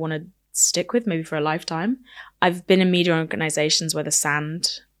something that I want to stick with maybe for a lifetime. I've been in media organizations where the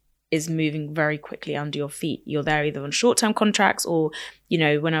sand is moving very quickly under your feet. You're there either on short-term contracts or,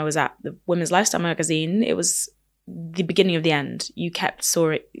 when I was at the Women's Lifestyle magazine, it was the beginning of the end. You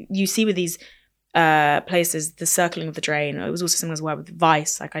see with these places, the circling of the drain. It was also similar as well with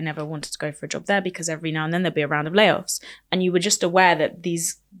Vice. Like I never wanted to go for a job there because every now and then there'd be a round of layoffs. And you were just aware that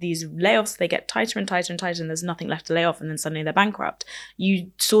these layoffs, they get tighter and tighter and tighter and there's nothing left to lay off and then suddenly they're bankrupt.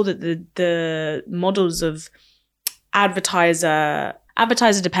 You saw that the models of advertiser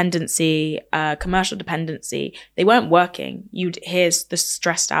dependency, commercial dependency, they weren't working. You'd hear the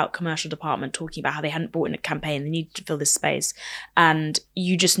stressed out commercial department talking about how they hadn't brought in a campaign, they needed to fill this space. And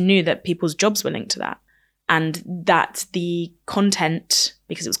you just knew that people's jobs were linked to that. And that the content,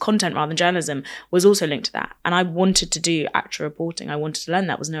 because it was content rather than journalism, was also linked to that. And I wanted to do actual reporting. I wanted to learn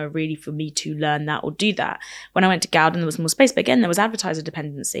that. It was never really for me to learn that or do that. When I went to gal-dem, there was more space. But again, there was advertiser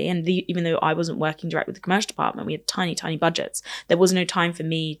dependency. And even though I wasn't working direct with the commercial department, we had tiny, tiny budgets. There was no time for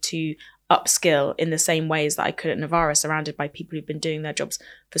me to upskill in the same ways that I could at Novara, surrounded by people who've been doing their jobs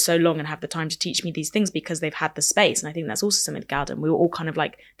for so long and have the time to teach me these things because they've had the space. And I think that's also something with gal-dem. We were all kind of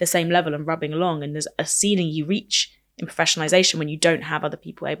like the same level and rubbing along. And there's a ceiling you reach in professionalization when you don't have other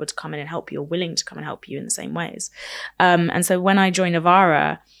people able to come in and help you or willing to come and help you in the same ways. And so when I joined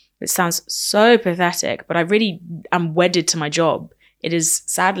Novara, it sounds so pathetic, but I really am wedded to my job. It is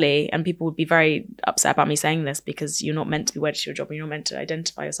sadly, and people would be very upset about me saying this because you're not meant to be wedded to your job and you're not meant to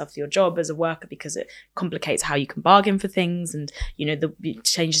identify yourself with your job as a worker because it complicates how you can bargain for things and, it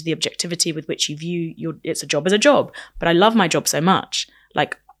changes the objectivity with which you view it's a job as a job. But I love my job so much.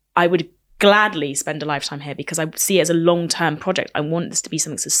 Like I would gladly spend a lifetime here because I see it as a long-term project. I want this to be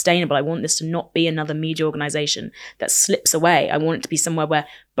something sustainable. I want this to not be another media organization that slips away. I want it to be somewhere where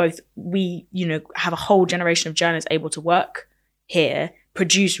both we, have a whole generation of journalists able to work here,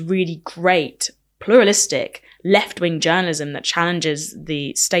 produce really great, pluralistic, left-wing journalism that challenges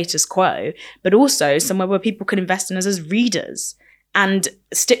the status quo, but also somewhere where people can invest in us as readers and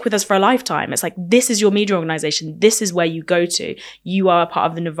stick with us for a lifetime. It's like, this is your media organization. This is where you go to. You are part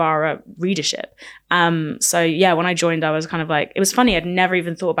of the Novara readership. So yeah, when I joined, I was kind of like, it was funny. I'd never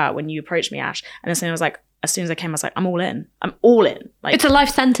even thought about when you approached me, Ash. And then I was like, as soon as I came, I was like, I'm all in. I'm all in. Like, it's a life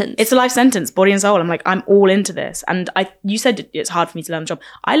sentence. It's a life sentence, body and soul. I'm like, I'm all into this. And you said it's hard for me to learn the job.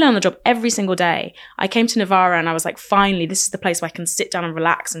 I learn the job every single day. I came to Novara and I was like, finally, this is the place where I can sit down and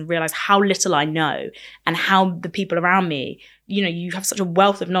relax and realize how little I know and how the people around me, you have such a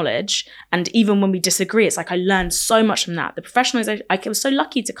wealth of knowledge. And even when we disagree, it's like I learned so much from that. The professionalization, I was so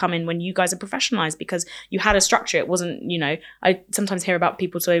lucky to come in when you guys are professionalized because you had a structure. It wasn't, I sometimes hear about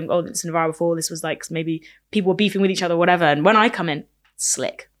people saying, oh, this is Novara before. This was like maybe people were beefing with each other or whatever. And when I come in,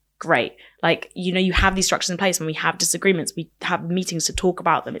 slick, great. Like, you have these structures in place. When we have disagreements, we have meetings to talk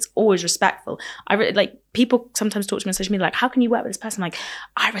about them. It's always respectful. People sometimes talk to me on social media, like, how can you work with this person? Like,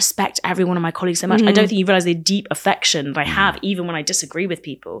 I respect every one of my colleagues so much. Mm-hmm. I don't think you realize the deep affection that I have, even when I disagree with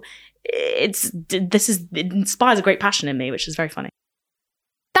people. It inspires a great passion in me, which is very funny.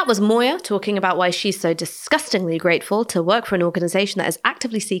 That was Moya talking about why she's so disgustingly grateful to work for an organisation that is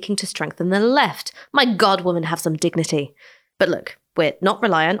actively seeking to strengthen the left. My God, women have some dignity. But look, we're not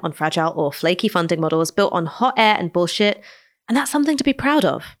reliant on fragile or flaky funding models built on hot air and bullshit. And that's something to be proud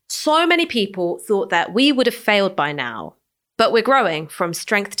of. So many people thought that we would have failed by now, but we're growing from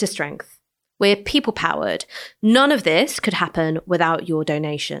strength to strength. We're people-powered. None of this could happen without your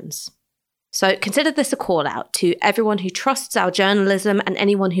donations. So consider this a call out to everyone who trusts our journalism and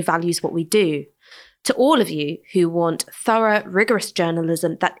anyone who values what we do. To all of you who want thorough, rigorous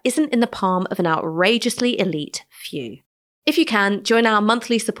journalism that isn't in the palm of an outrageously elite few. If you can, join our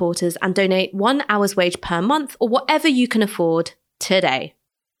monthly supporters and donate 1 hour's wage per month or whatever you can afford today.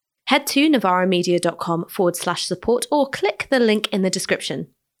 Head to novaramedia.com/support or click the link in the description.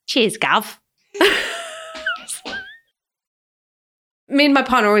 Cheers, Gav. Me and my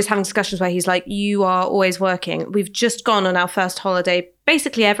partner are always having discussions where he's like, you are always working. We've just gone on our first holiday,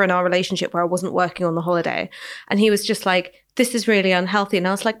 basically ever in our relationship, where I wasn't working on the holiday. And he was just like, this is really unhealthy. And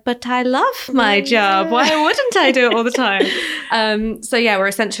I was like, but I love my job. Why wouldn't I do it all the time? So yeah, we're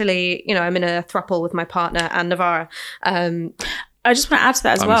essentially, I'm in a throuple with my partner and Novara. I just want to add to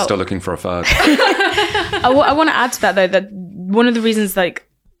that as well. I'm still looking for a third. I want to add to that, though, that one of the reasons that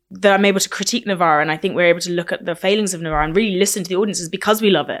I'm able to critique Novara, and I think we're able to look at the failings of Novara and really listen to the audience, is because we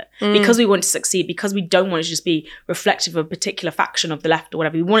love it, because we want to succeed, because we don't want it to just be reflective of a particular faction of the left or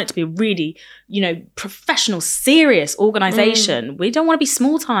whatever. We want it to be a really, professional, serious organisation. We don't want to be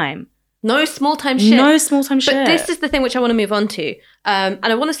small time. No small time shit. No small time shit. But this is the thing which I want to move on to. And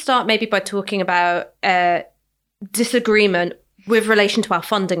I want to start maybe by talking about disagreement with relation to our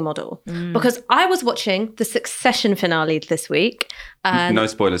funding model. Because I was watching the Succession finale this week. And no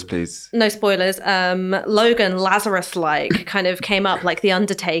spoilers, please. No spoilers. Logan, Lazarus-like, kind of came up like The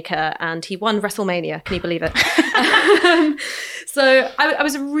Undertaker, and he won WrestleMania. Can you believe it? So I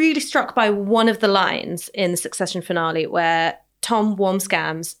was really struck by one of the lines in the Succession finale where Tom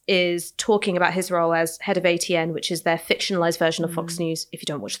Wormscams is talking about his role as head of ATN, which is their fictionalized version of Fox News, if you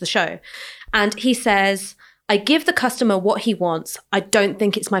don't watch the show. And he says, I give the customer what he wants. I don't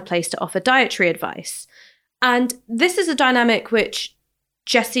think it's my place to offer dietary advice. And this is a dynamic which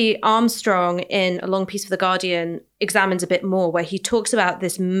Jesse Armstrong in a long piece for The Guardian examines a bit more, where he talks about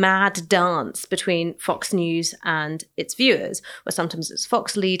this mad dance between Fox News and its viewers, where sometimes it's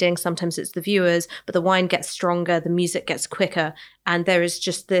Fox leading, sometimes it's the viewers, but the wine gets stronger, the music gets quicker, and there is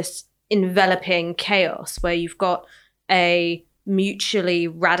just this enveloping chaos where you've got a mutually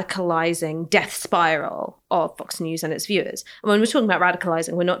radicalizing death spiral of Fox News and its viewers. And when we're talking about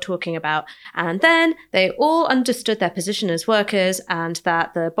radicalizing, we're not talking about, and then they all understood their position as workers and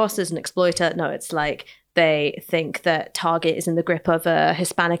that the boss is an exploiter. No, it's like they think that Target is in the grip of a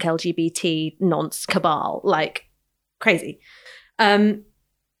Hispanic LGBT nonce cabal, like crazy.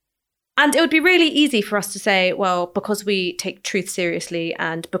 And it would be really easy for us to say, well, because we take truth seriously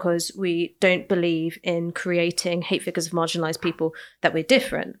and because we don't believe in creating hate figures of marginalized people, that we're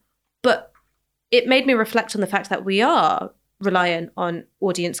different. But it made me reflect on the fact that we are reliant on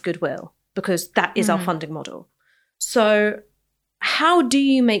audience goodwill, because that is our funding model. So how do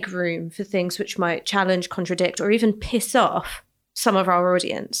you make room for things which might challenge, contradict, or even piss off some of our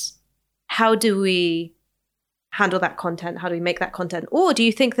audience? How do we handle that content? How do we make that content? Or do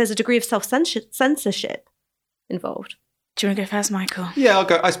you think there's a degree of self-censorship involved? Do you want to go first, Michael? Yeah, I'll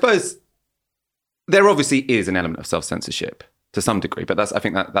go. I suppose there obviously is an element of self-censorship to some degree, but I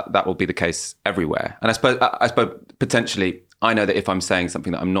think that will be the case everywhere. And I suppose potentially, I know that if I'm saying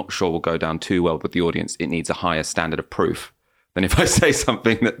something that I'm not sure will go down too well with the audience, it needs a higher standard of proof than if I say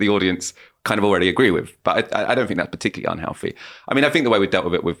something that the audience kind of already agree with. But I don't think that's particularly unhealthy. I mean, I think the way we've dealt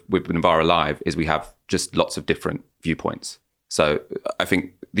with it with Novara Live is we have just lots of different viewpoints. So I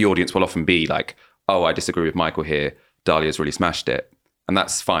think the audience will often be like, oh, I disagree with Michael here. Dahlia's really smashed it. And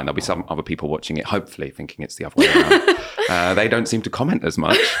that's fine. There'll be some other people watching it, hopefully thinking it's the other way around. They don't seem to comment as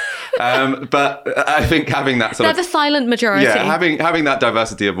much. But I think having that sort They're the silent majority. Yeah, having that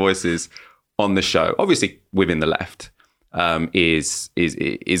diversity of voices on the show, obviously within the left, is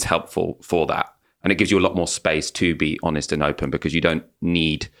helpful for that. And it gives you a lot more space to be honest and open, because you don't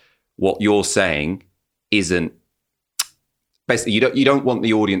need what you're saying isn't basically, you don't want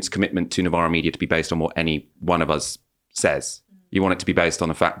the audience commitment to Novara Media to be based on what any one of us says. You want it to be based on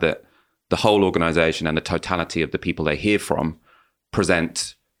the fact that the whole organization and the totality of the people they hear from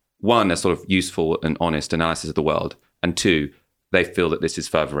present, one, a sort of useful and honest analysis of the world, and two, they feel that this is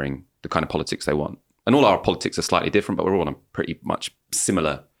furthering the kind of politics they want. And all our politics are slightly different, but we're all on a pretty much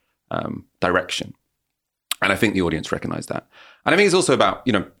similar direction. And I think the audience recognize that. And I think it's also about,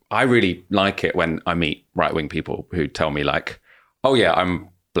 I really like it when I meet right-wing people who tell me like, oh yeah, I'm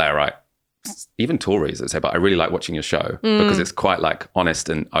Blairite. Even Tories that say, but I really like watching your show because it's quite like honest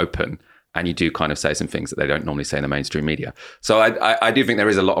and open. And you do kind of say some things that they don't normally say in the mainstream media. So I do think there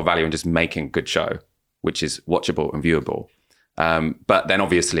is a lot of value in just making a good show, which is watchable and viewable. But then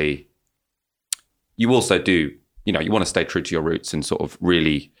obviously you also do, you want to stay true to your roots and sort of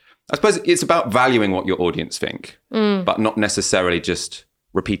really, I suppose it's about valuing what your audience think, but not necessarily just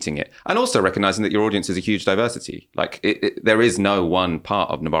repeating it. And also recognizing that your audience is a huge diversity. Like there is no one part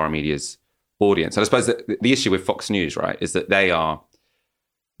of Novara Media's audience. And I suppose that the issue with Fox News, right, is that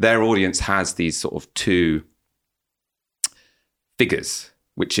their audience has these sort of two figures,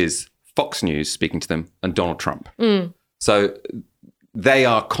 which is Fox News speaking to them and Donald Trump. So they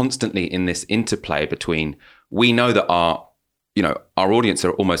are constantly in this interplay between, we know that our audience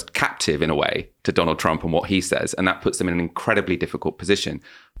are almost captive in a way to Donald Trump and what he says, and that puts them in an incredibly difficult position.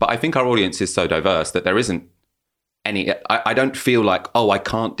 But I think our audience is so diverse that there isn't I don't feel like, I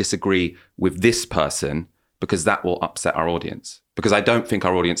can't disagree with this person because that will upset our audience. Because I don't think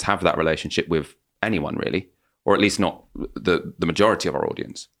our audience have that relationship with anyone really, or at least not the majority of our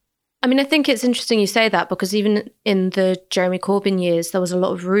audience. I mean, I think it's interesting you say that, because even in the Jeremy Corbyn years, there was a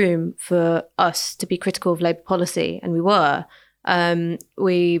lot of room for us to be critical of Labour policy, and we were.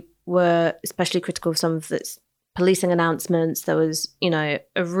 We were especially critical of some of its policing announcements. There was, a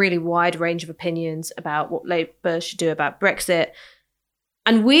really wide range of opinions about what Labour should do about Brexit.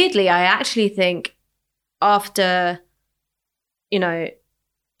 And weirdly, I actually think after,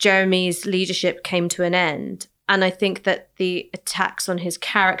 Jeremy's leadership came to an end, and I think that the attacks on his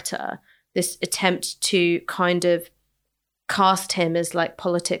character, this attempt to kind of cast him as like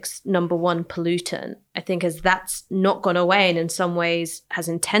politics' number one pollutant, I think as that's not gone away and in some ways has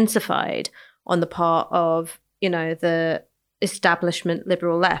intensified on the part of, the establishment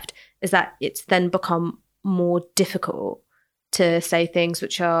liberal left, is that it's then become more difficult to say things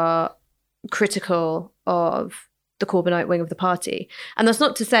which are critical of the Corbynite wing of the party. And that's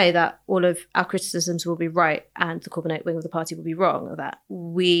not to say that all of our criticisms will be right and the Corbynite wing of the party will be wrong, or that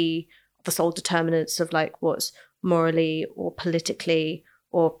we are the sole determinants of like what's morally or politically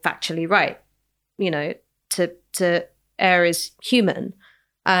or factually right. To err is human.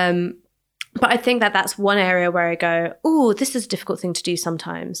 But I think that that's one area where I go, this is a difficult thing to do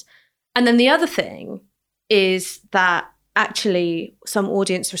sometimes. And then the other thing is that actually some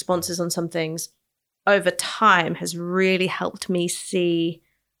audience responses on some things over time has really helped me see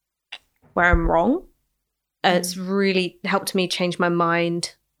where I'm wrong. It's really helped me change my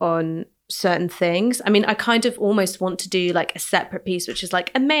mind on certain things. I mean, I kind of almost want to do like a separate piece, which is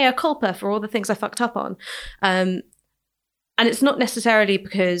like a mea culpa for all the things I fucked up on. And it's not necessarily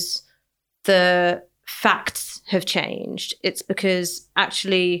because the facts have changed. It's because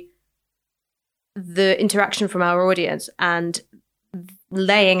actually the interaction from our audience and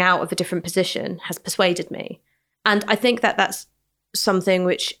laying out of a different position has persuaded me. And I think that that's something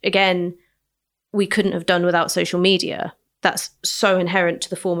which, again, we couldn't have done without social media. That's so inherent to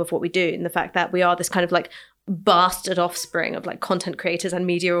the form of what we do, in the fact that we are this kind of like bastard offspring of like content creators and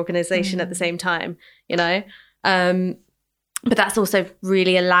media organization at the same time, but that's also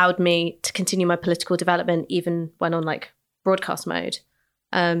really allowed me to continue my political development even when on like broadcast mode.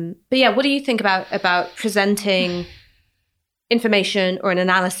 But yeah, what do you think about presenting information or an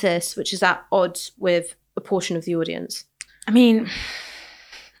analysis which is at odds with a portion of the audience? I mean,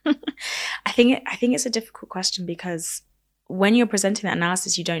 I think it's a difficult question, because when you're presenting that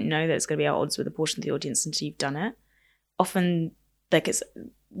analysis, you don't know that it's going to be at odds with a portion of the audience until you've done it. Often, like, it's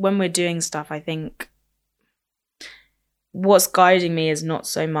when we're doing stuff, I think what's guiding me is not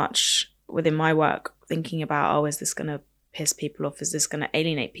so much within my work thinking about, is this going to piss people off? Is this going to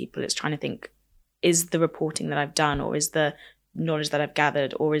alienate people? It's trying to think, is the reporting that I've done, or is the knowledge that I've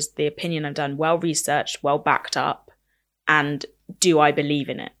gathered, or is the opinion I've done well researched, well backed up, and do I believe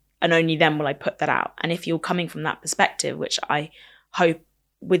in it? And only then will I put that out. And if you're coming from that perspective, which I hope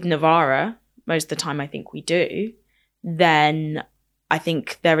with Novara, most of the time I think we do, then I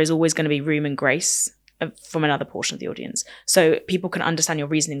think there is always going to be room and grace from another portion of the audience. So people can understand your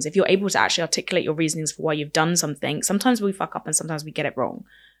reasonings. If you're able to actually articulate your reasonings for why you've done something, sometimes we fuck up and sometimes we get it wrong.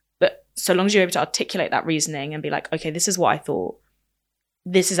 But so long as you're able to articulate that reasoning and be like, okay, this is what I thought.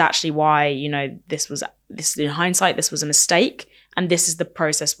 This is actually why, this in hindsight, this was a mistake. And this is the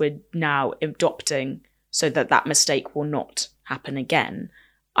process we're now adopting so that that mistake will not happen again.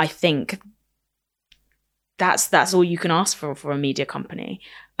 I think that's all you can ask for a media company.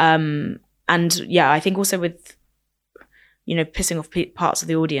 And yeah, I think also with, pissing off parts of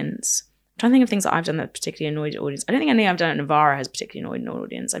the audience, I'm trying to think of things that I've done that particularly annoyed the audience. I don't think anything I've done at Novara has particularly annoyed an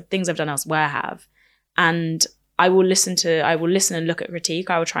audience. Things I've done elsewhere have. And I will listen and look at critique.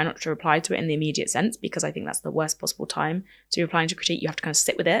 I will try not to reply to it in the immediate sense, because I think that's the worst possible time to be replying to critique. You have to kind of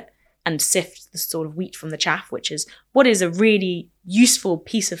sit with it and sift the sort of wheat from the chaff, which is what is a really useful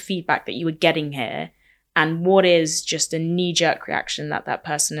piece of feedback that you were getting here, and what is just a knee-jerk reaction that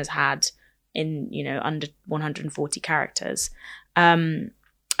person has had in, under 140 characters.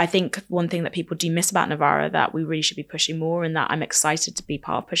 I think one thing that people do miss about Novara that we really should be pushing more, and that I'm excited to be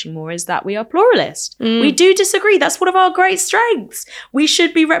part of pushing more, is that we are pluralist. We do disagree. That's one of our great strengths. We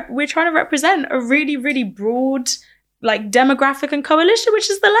should be, we're trying to represent a really, really broad, demographic and coalition,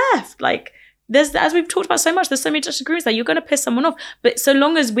 which is the left. There's, as we've talked about so much, there's so many disagreements that you're going to piss someone off. But so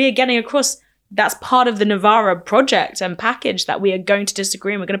long as we're getting across, that's part of the Novara project and package, that we are going to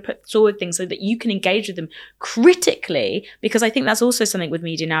disagree and we're going to put forward things so that you can engage with them critically. Because I think that's also something with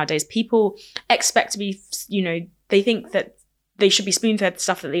media nowadays. People expect to be, they think that they should be spoon-fed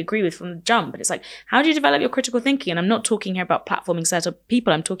stuff that they agree with from the jump. But it's how do you develop your critical thinking? And I'm not talking here about platforming set of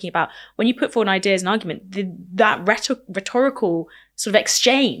people. I'm talking about when you put forward ideas and argument, that rhetorical sort of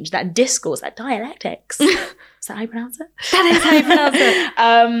exchange, that discourse, that dialectics. Is that how you pronounce it? That is how you pronounce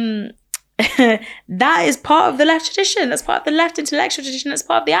it. That is part of the left tradition. That's part of the left intellectual tradition. That's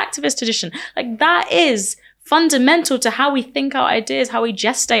part of the activist tradition. That is fundamental to how we think our ideas, how we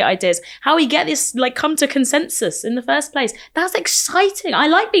gestate ideas, how we get this, come to consensus in the first place. That's exciting. I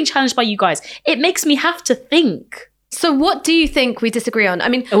like being challenged by you guys. It makes me have to think. So what do you think we disagree on? I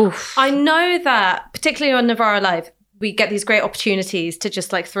mean, I know that particularly on Novara Live, we get these great opportunities to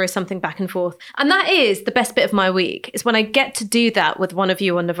just throw something back and forth. And that is the best bit of my week, is when I get to do that with one of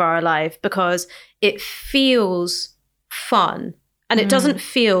you on Novara Live, because it feels fun and it doesn't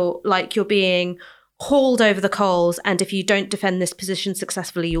feel like you're being hauled over the coals and if you don't defend this position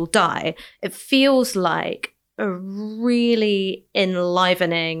successfully, you'll die. It feels like a really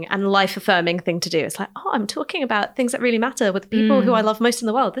enlivening and life-affirming thing to do. It's I'm talking about things that really matter with the people who I love most in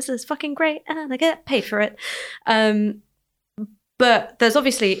the world. This is fucking great and I get paid for it. But there's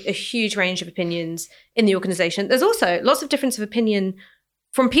obviously a huge range of opinions in the organisation. There's also lots of difference of opinion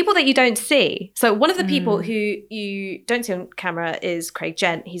from people that you don't see. So one of the people who you don't see on camera is Craig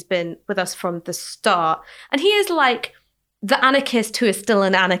Gent. He's been with us from the start. And he is the anarchist who is still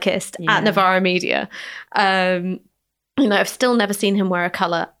an anarchist at Novara Media. I've still never seen him wear a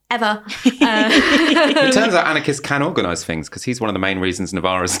colour, ever. It turns out anarchists can organise things, because he's one of the main reasons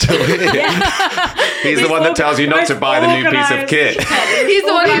Novara's still here. He's the one that tells you not to buy the new piece of kit. He's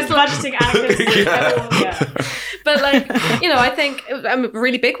the one who's budgeting anarchists. But I think a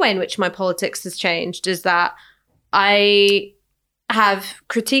really big way in which my politics has changed is that I have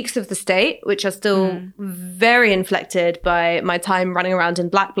critiques of the state, which are still very inflected by my time running around in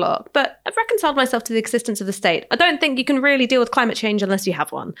Black Bloc, but I've reconciled myself to the existence of the state. I don't think you can really deal with climate change unless you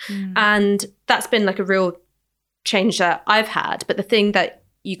have one. And that's been a real change that I've had. But the thing that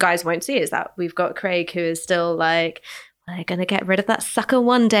you guys won't see is that we've got Craig, who is still we're going to get rid of that sucker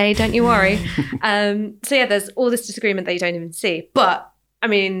one day, don't you worry. There's all this disagreement that you don't even see. But I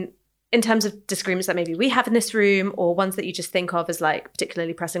mean, in terms of disagreements that maybe we have in this room, or ones that you just think of as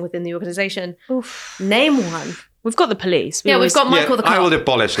particularly pressing within the organisation, name one. We've got the police. We've got Michael the cop. I will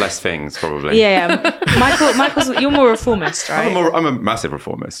abolish less things, probably. Yeah. Michael's, you're more reformist, right? I'm a massive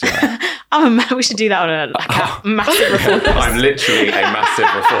reformist, yeah. We should do that on a massive reformist. I'm literally a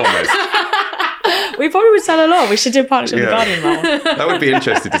massive reformist. We probably would sell a lot. We should do a partnership with Guardian now. That would be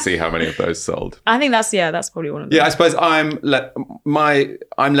interesting to see how many of those sold. I think that's probably one of them. Yeah, I suppose I'm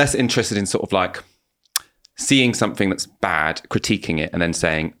less interested in sort of seeing something that's bad, critiquing it, and then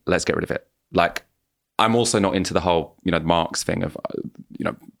saying, let's get rid of it. I'm also not into the whole, Marx thing of,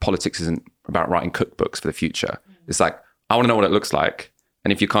 politics isn't about writing cookbooks for the future. It's I want to know what it looks like.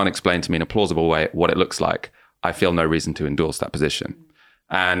 And if you can't explain to me in a plausible way what it looks like, I feel no reason to endorse that position.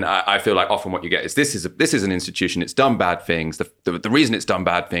 And I feel often what you get is this is an institution. It's done bad things. The reason it's done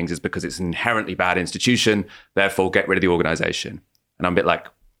bad things is because it's an inherently bad institution. Therefore, get rid of the organisation. And I'm a bit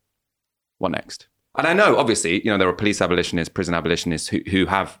what next? And I know, obviously, there are police abolitionists, prison abolitionists who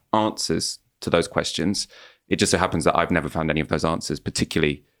have answers to those questions. It just so happens that I've never found any of those answers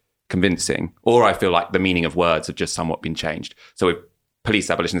particularly convincing, or I feel the meaning of words have just somewhat been changed. So if police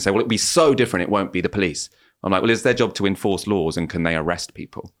abolitionists say, well, it'll be so different, it won't be the police. I'm well, it's their job to enforce laws, and can they arrest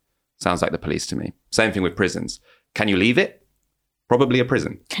people? Sounds like the police to me. Same thing with prisons. Can you leave it? Probably a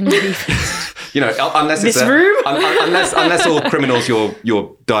prison. Can you leave it? Unless this room? unless all criminals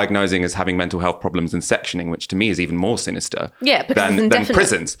you're diagnosing as having mental health problems and sectioning, which to me is even more sinister. Yeah, because than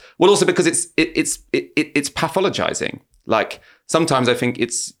prisons. Well, also because it's pathologizing. Sometimes I think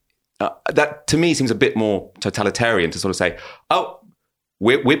it's that to me seems a bit more totalitarian to sort of say, oh,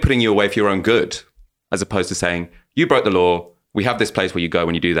 we're putting you away for your own good, as opposed to saying, you broke the law, we have this place where you go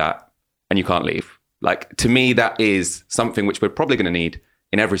when you do that, and you can't leave. To me, that is something which we're probably going to need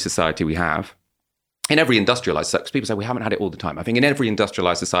in every society we have. in every industrialized society, people say we haven't had it all the time. I think in every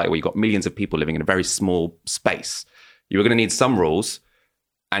industrialized society where you've got millions of people living in a very small space, you're going to need some rules,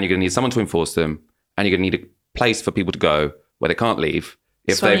 and you're going to need someone to enforce them, and you're going to need a place for people to go where they can't leave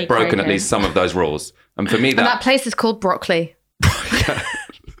if they've broken at least some of those rules. And for me, that place is called Broccoli.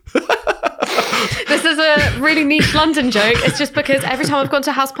 This is a really niche London joke. It's just because every time I've gone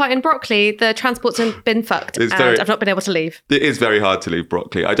to a house party in Broccoli, the transport's been fucked I've not been able to leave. It is very hard to leave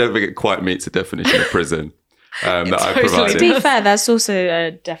Broccoli. I don't think it quite meets the definition of prison that I provided. To be fair, there's also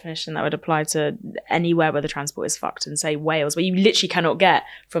a definition that would apply to anywhere where the transport is fucked, and say Wales, where you literally cannot get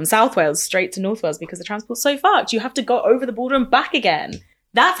from South Wales straight to North Wales because the transport's so fucked. You have to go over the border and back again.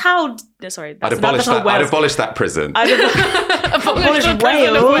 That's how. Sorry, I'd abolish that prison. I'd abolish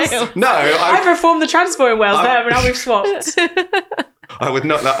Wales. No, I've reformed the transport in Wales. There, but now we've swapped. I would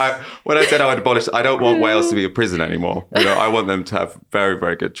not. When I said I would abolish, I don't want Wales to be a prison anymore. I want them to have very,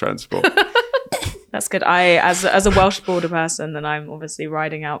 very good transport. That's good. As a Welsh border person, then I'm obviously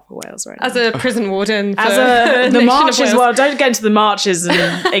riding out for Wales right now. As a prison warden. The marches. Well, don't get into the marches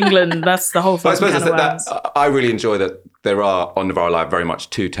in England. That's the whole thing. I suppose I really enjoy that there are on Novara Live very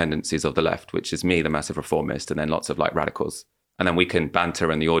much two tendencies of the left, which is me, the massive reformist, and then lots of like radicals. And then we can banter,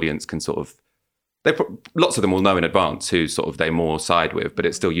 and the audience can sort of. Lots of them will know in advance who sort of they more side with, but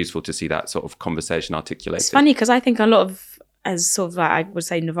it's still useful to see that sort of conversation articulated. It's funny because I think a lot of, as sort of like I would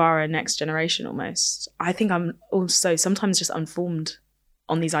say Novara next generation almost, I think I'm also sometimes just unformed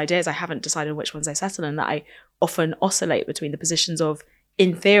on these ideas. I haven't decided which ones I settle in, that I often oscillate between the positions of,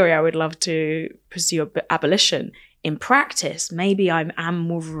 in theory, I would love to pursue abolition. In practice, maybe I am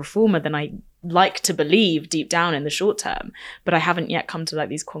more of a reformer than I like to believe deep down in the short term, but I haven't yet come to like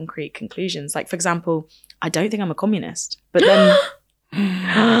these concrete conclusions. Like, for example, I don't think I'm a communist, but then...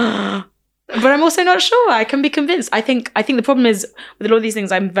 But I'm also not sure. I can be convinced. I think the problem is with a lot of these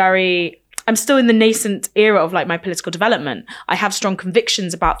things, I'm still in the nascent era of like my political development. I have strong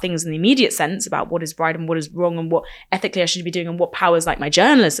convictions about things in the immediate sense, about what is right and what is wrong and what ethically I should be doing and what powers like my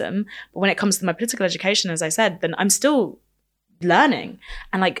journalism. But when it comes to my political education, as I said, then I'm still learning.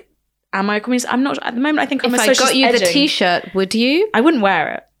 And like, am I a communist? I'm not. At the moment, I think I'm a socialist. If I got you the T-shirt, would you? I wouldn't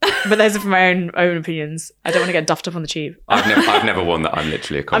wear it. But those are from my own opinions. I don't want to get duffed up on the tube. I've never worn that I'm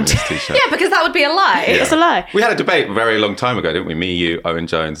literally a communist T-shirt. Yeah, because that would be a lie. Yeah. It's a lie. We had a debate a very long time ago, didn't we? Me, you, Owen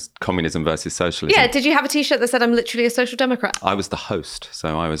Jones, communism versus socialism. Yeah, did you have a T-shirt that said I'm literally a social democrat? I was the host,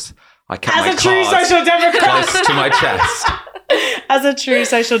 so I kept my As a true cards social democrat. close to my chest. As a true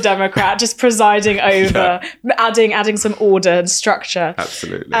social democrat, just presiding over, adding some order and structure.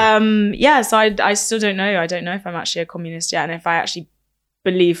 Absolutely. So I still don't know. I don't know if I'm actually a communist yet, and if I actually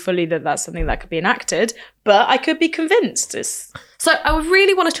believe fully that that's something that could be enacted, but I could be convinced. So I would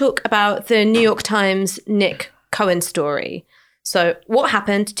really want to talk about the New York Times Nick Cohen story. So what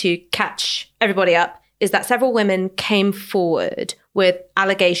happened, to catch everybody up, is that several women came forward with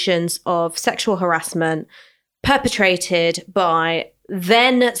allegations of sexual harassment perpetrated by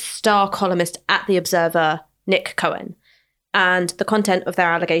then star columnist at The Observer, Nick Cohen. And the content of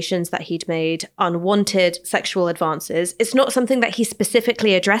their allegations that he'd made unwanted sexual advances. It's not something that he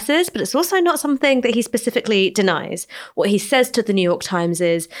specifically addresses, but it's also not something that he specifically denies. What he says to the New York Times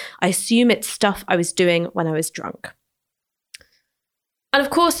is, I assume it's stuff I was doing when I was drunk. And of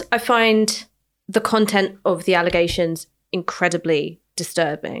course, I find the content of the allegations incredibly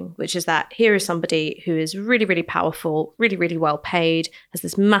disturbing, which is that here is somebody who is really, really powerful, really, really well paid, has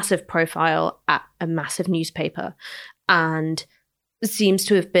this massive profile at a massive newspaper, and seems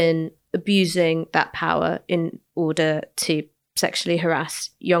to have been abusing that power in order to sexually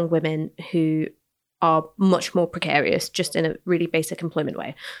harass young women who are much more precarious, just in a really basic employment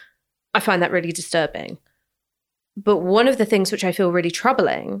way. I find that really disturbing. But one of the things which I feel really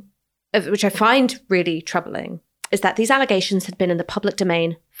troubling, which I find really troubling, is that these allegations had been in the public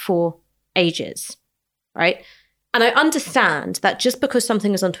domain for ages, right? And I understand that just because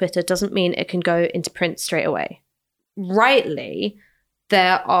something is on Twitter doesn't mean it can go into print straight away. Rightly,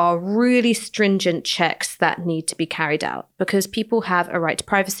 there are really stringent checks that need to be carried out because people have a right to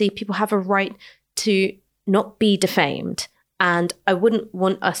privacy. People have a right to not be defamed. And I wouldn't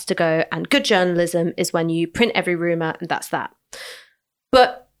want us to go, and good journalism is when you print every rumor and that's that.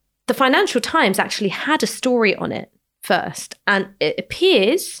 But the Financial Times actually had a story on it first, and it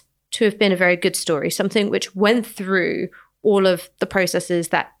appears to have been a very good story, something which went through all of the processes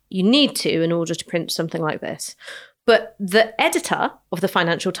that you need to in order to print something like this. But the editor of the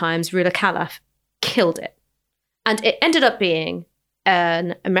Financial Times, Rula Khalaf, killed it. And it ended up being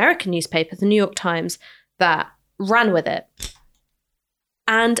an American newspaper, the New York Times, that ran with it.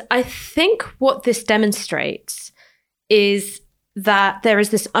 And I think what this demonstrates is that there is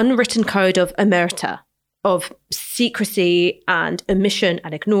this unwritten code of omerta, of secrecy and omission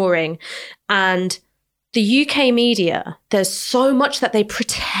and ignoring. And the UK media, there's so much that they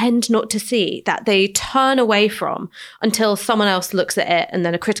pretend not to see, that they turn away from until someone else looks at it, and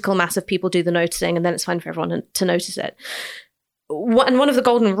then a critical mass of people do the noticing, and then it's fine for everyone to notice it. And one of the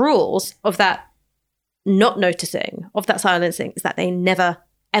golden rules of that not noticing, of that silencing, is that they never,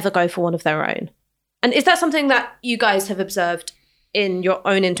 ever go for one of their own. And is that something that you guys have observed in your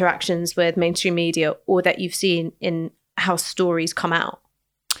own interactions with mainstream media, or that you've seen in how stories come out?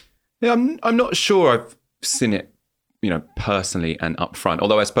 Yeah, I'm not sure I've seen it, personally and upfront.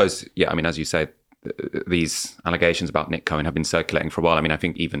 Although I suppose, as you say, these allegations about Nick Cohen have been circulating for a while. I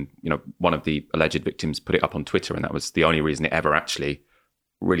think even, one of the alleged victims put it up on Twitter, and that was the only reason it ever actually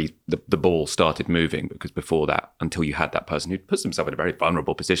really, the ball started moving, because before that, until you had that person who puts himself in a very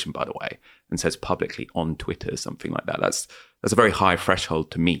vulnerable position, by the way, and says publicly on Twitter something like that, that's a very high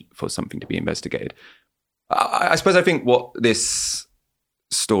threshold to meet for something to be investigated. I suppose I think what this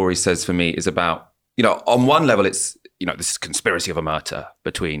story says for me is about, on one level, it's, this conspiracy of omerta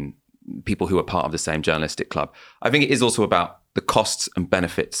between people who are part of the same journalistic club. I think it is also about the costs and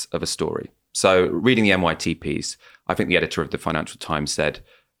benefits of a story. So reading the NYT piece, I think the editor of the Financial Times said,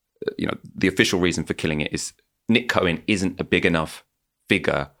 the official reason for killing it is Nick Cohen isn't a big enough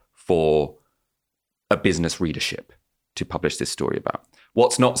figure for a business readership to publish this story about.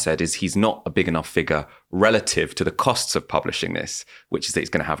 What's not said is he's not a big enough figure relative to the costs of publishing this, which is that he's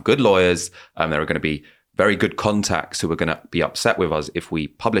going to have good lawyers, there are going to be very good contacts who are going to be upset with us if we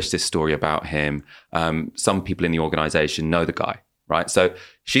publish this story about him. Some people in the organisation know the guy, right? So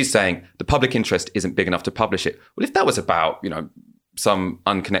she's saying the public interest isn't big enough to publish it. Well, if that was about, some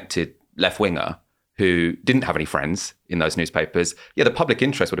unconnected left-winger who didn't have any friends in those newspapers, the public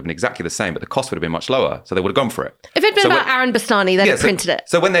interest would have been exactly the same, but the cost would have been much lower. So they would have gone for it. If it'd been about Aaron Bastani, they'd have printed it.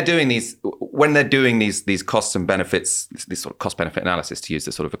 So when they're doing these costs and benefits, this sort of cost-benefit analysis, to use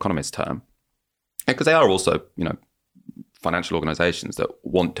the sort of economist term, because they are also, financial organizations that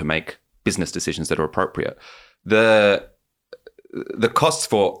want to make business decisions that are appropriate. The costs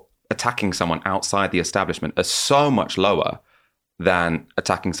for attacking someone outside the establishment are so much lower than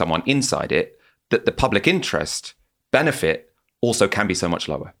attacking someone inside it, that the public interest benefit also can be so much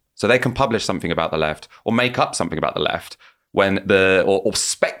lower. So they can publish something about the left, or make up something about the left, or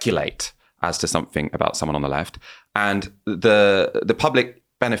speculate as to something about someone on the left, and the public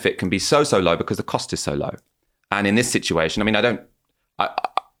benefit can be so low because the cost is so low. And in this situation,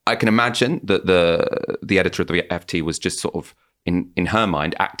 I can imagine that the editor of the FT was just sort of in her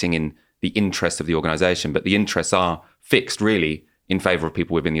mind acting in the interests of the organisation, but the interests are fixed really in favour of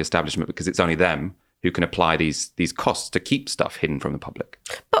people within the establishment, because it's only them who can apply these costs to keep stuff hidden from the public.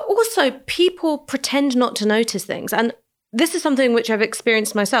 But also, people pretend not to notice things. And this is something which I've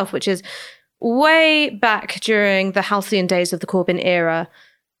experienced myself, which is way back during the halcyon days of the Corbyn era,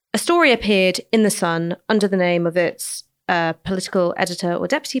 a story appeared in The Sun under the name of its political editor or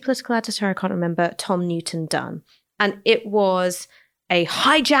deputy political editor, I can't remember, Tom Newton-Dunn. And it was a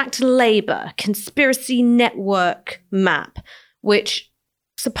hijacked Labour conspiracy network map, which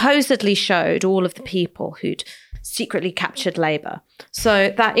supposedly showed all of the people who'd secretly captured Labour.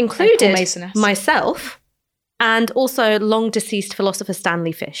 So that included myself and also long deceased philosopher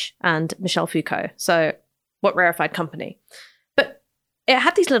Stanley Fish and Michel Foucault. So what rarefied company. But it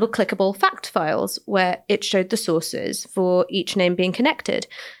had these little clickable fact files where it showed the sources for each name being connected.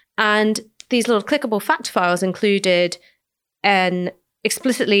 And these little clickable fact files included an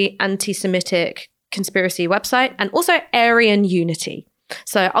explicitly anti-Semitic conspiracy website and also Aryan Unity.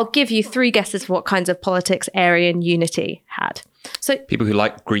 So I'll give you 3 guesses for what kinds of politics Aryan Unity had. So people who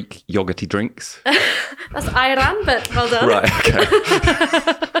like Greek yogurty drinks. That's Iran, but well done. Right, okay.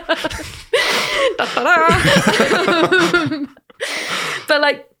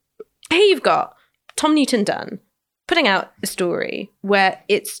 But here you've got Tom Newton-Dunn putting out a story where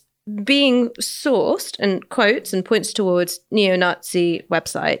it's being sourced and quotes and points towards neo-Nazi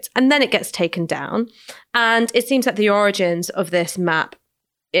websites, and then it gets taken down. And it seems that the origins of this map,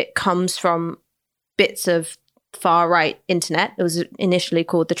 it comes from bits of far-right internet. It was initially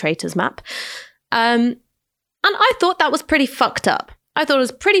called the Traitors Map. And I thought that was pretty fucked up. I thought it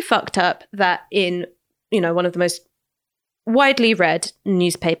was pretty fucked up that in, one of the most widely read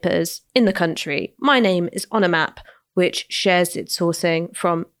newspapers in the country, my name is on a map which shares its sourcing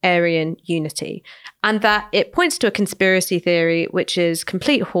from Aryan Unity, and that it points to a conspiracy theory which is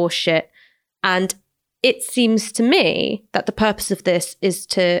complete horseshit. And it seems to me that the purpose of this is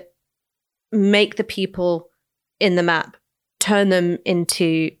to make the people in the map, turn them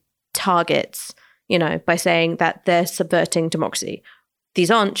into targets, by saying that they're subverting democracy.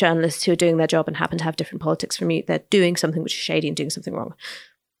 These aren't journalists who are doing their job and happen to have different politics from you. They're doing something which is shady and doing something wrong.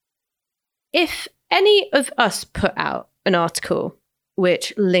 If any of us put out an article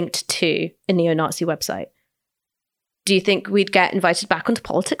which linked to a neo-Nazi website, do you think we'd get invited back onto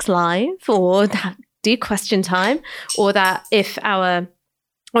Politics Live, or do question time, or that if our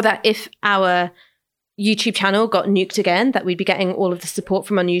YouTube channel got nuked again, that we'd be getting all of the support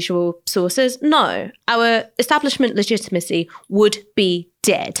from unusual sources? No, our establishment legitimacy would be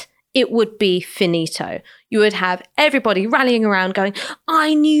dead. It would be finito. You would have everybody rallying around going,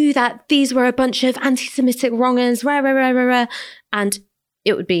 I knew that these were a bunch of anti-Semitic wrongers, rah, rah, rah, rah, rah, and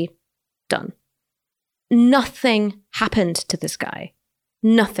it would be done. Nothing happened to this guy.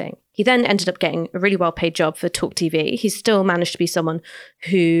 Nothing. He then ended up getting a really well-paid job for Talk TV. He's still managed to be someone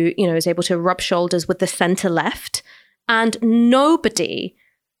who, is able to rub shoulders with the centre-left. And nobody,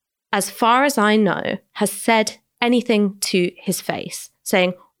 as far as I know, has said anything to his face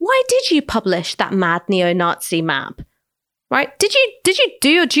saying, why did you publish that mad neo-Nazi map? Right? Did you do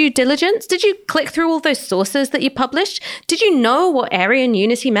your due diligence? Did you click through all those sources that you published? Did you know what Aryan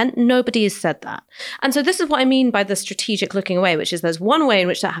unity meant? Nobody has said that. And so this is what I mean by the strategic looking away, which is there's one way in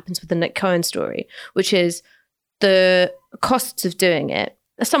which that happens with the Nick Cohen story, which is the costs of doing it,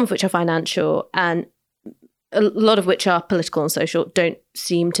 some of which are financial and a lot of which are political and social, don't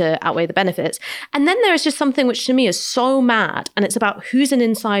seem to outweigh the benefits. And then there is just something which to me is so mad, and it's about who's an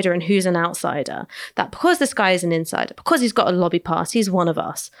insider and who's an outsider, that because this guy is an insider, because he's got a lobby pass, he's one of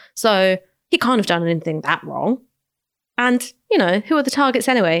us. So he can't have done anything that wrong. And, who are the targets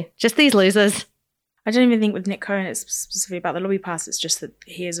anyway? Just these losers. I don't even think with Nick Cohen it's specifically about the lobby pass. It's just that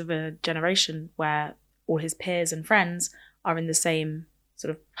he is of a generation where all his peers and friends are in the same sort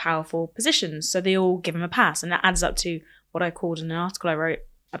of powerful positions, so they all give him a pass, and that adds up to what I called in an article I wrote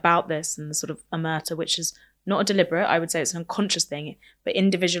about this and the sort of omerta, which is not a deliberate, I would say it's an unconscious thing, but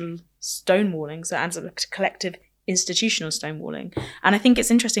individual stonewalling, so it adds up to collective institutional stonewalling. And I think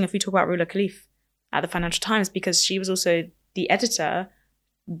it's interesting if we talk about Rula Khalif at the Financial Times, because she was also the editor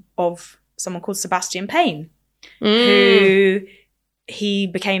of someone called Sebastian Payne, who he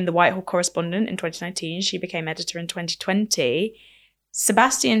became the Whitehall correspondent in 2019, she became editor in 2020.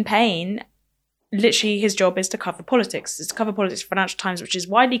 Sebastian Payne, literally his job is to cover politics. It's to cover politics for Financial Times, which is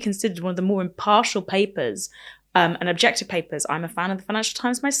widely considered one of the more impartial papers and objective papers. I'm a fan of the Financial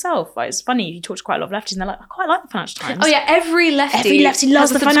Times myself. It's funny, you talk to quite a lot of lefties and they're like, I quite like the Financial Times. Oh yeah, every lefty loves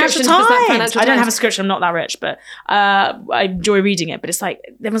the Financial Times. I don't have a a subscription, I'm not that rich, but I enjoy reading it. But it's like,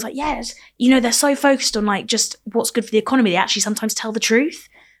 everyone's like, yes, they're so focused on like just what's good for the economy, they actually sometimes tell the truth.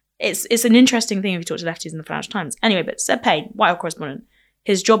 It's an interesting thing if you talk to lefties in the Financial Times. Anyway, but Seb Payne, Whitehall correspondent,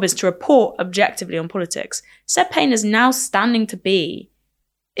 his job is to report objectively on politics. Seb Payne is now standing to be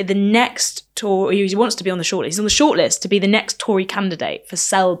the next he wants to be on the shortlist. He's on the shortlist to be the next Tory candidate for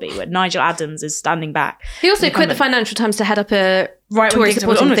Selby, where Nigel Adams is standing back. He also quit the Financial Times to head up a Tory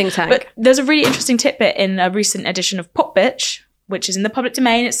supporting think tank. But there's a really interesting tidbit in a recent edition of Pop Bitch, which is in the public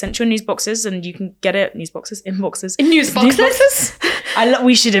domain. It's sent to your news boxes, and you can get it inboxes. In news boxes?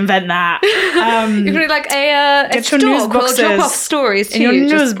 We should invent that. You could be like a store called Drop Off Stories too. In your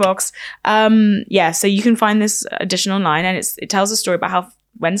news box. So you can find this edition online, and it tells a story about how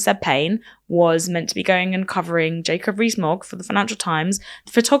when Seb Payne was meant to be going and covering Jacob Rees-Mogg for the Financial Times,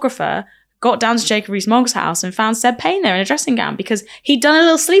 the photographer got down to Jacob Rees-Mogg's house and found Seb Payne there in a dressing gown because he'd done a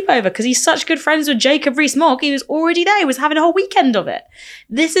little sleepover because he's such good friends with Jacob Rees-Mogg. He was already there. He was having a whole weekend of it.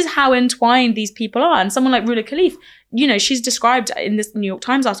 This is how entwined these people are. And someone like Rula Khalif, she's described in this New York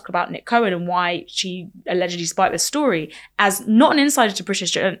Times article about Nick Cohen and why she allegedly spiked this story as not an insider to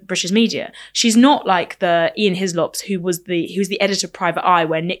British media. She's not like the Ian Hislops who was the editor of Private Eye,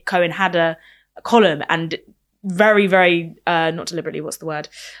 where Nick Cohen had a column and very, very, not deliberately, what's the word?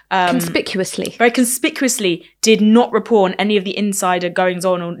 Very conspicuously did not report on any of the insider goings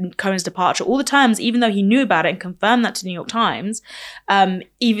on Cohen's departure, all the terms, even though he knew about it and confirmed that to the New York Times,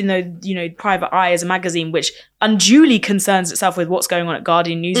 even though, Private Eye is a magazine which unduly concerns itself with what's going on at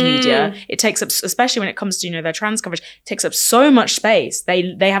Guardian News Media. It takes up, especially when it comes to, their trans coverage, it takes up so much space.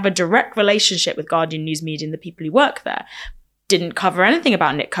 They have a direct relationship with Guardian News Media and the people who work there. Didn't cover anything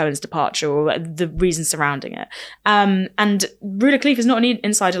about Nick Cohen's departure or the reasons surrounding it. And Rula Khalif is not an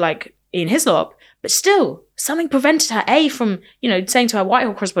insider like Ian Hislop, but still, something prevented her, from, saying to her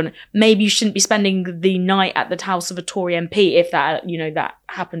Whitehall correspondent, maybe you shouldn't be spending the night at the house of a Tory MP if that, that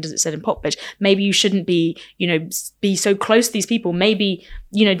happened, as it said in Pop Bitch. Maybe you shouldn't be, be so close to these people. Maybe,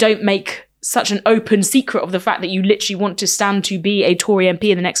 don't make such an open secret of the fact that you literally want to stand to be a Tory MP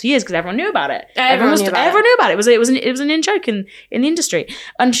in the next few years because everyone knew about it. Everyone knew about it. It was an in joke in the industry.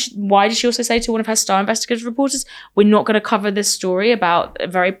 And why did she also say to one of her star investigative reporters, we're not going to cover this story about a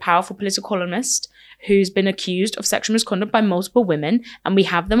very powerful political columnist who's been accused of sexual misconduct by multiple women, and we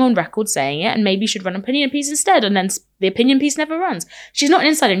have them on record saying it, and maybe you should run an opinion piece instead. And then the opinion piece never runs. She's not an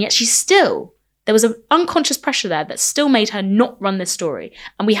insider, and yet she's still... There was an unconscious pressure there that still made her not run this story.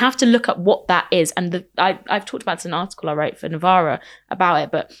 And we have to look at what that is. And I've talked about this in an article I wrote for Novara about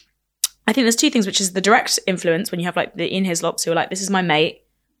it. But I think there's two things, which is the direct influence when you have like the in his lops who are like, this is my mate.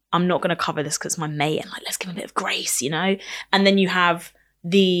 I'm not going to cover this because it's my mate. And like, let's give him a bit of grace, you know? And then you have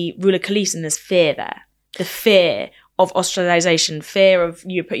the ruler Khalees and there's fear there. The fear of ostracization, fear of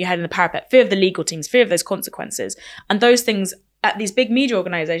you put your head in the parapet, fear of the legal teams, fear of those consequences. And those things... At these big media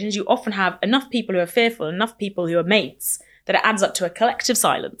organisations, you often have enough people who are fearful, enough people who are mates, that it adds up to a collective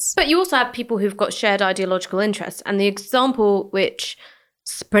silence. But you also have people who've got shared ideological interests. And the example which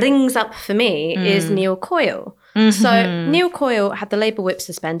springs up for me is Neil Coyle. Mm-hmm. So Neil Coyle had the Labour whip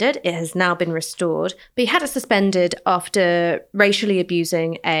suspended. It has now been restored. But he had it suspended after racially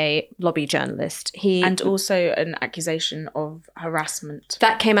abusing a lobby journalist. And also an accusation of harassment.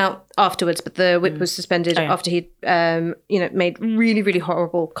 That came out afterwards, but the whip was suspended after he made really, really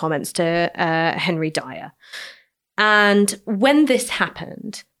horrible comments to Henry Dyer. And when this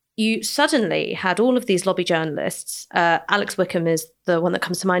happened... you suddenly had all of these lobby journalists. Alex Wickham is the one that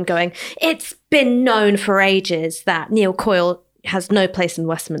comes to mind going, it's been known for ages that Neil Coyle has no place in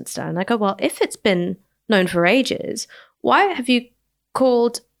Westminster. And I go, well, if it's been known for ages, why have you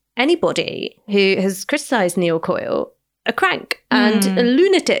called anybody who has criticised Neil Coyle a crank and a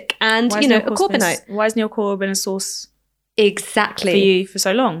lunatic and, a Corbynite? Why has Neil Coyle been a source... Exactly. For you for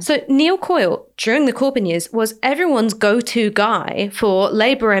so long. So Neil Coyle, during the Corbyn years, was everyone's go-to guy for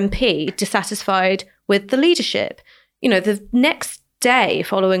Labour MP dissatisfied with the leadership. You know, the next day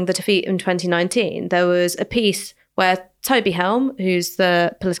following the defeat in 2019, there was a piece where Toby Helm, who's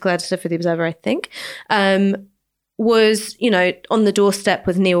the political editor for The Observer, I think, was, on the doorstep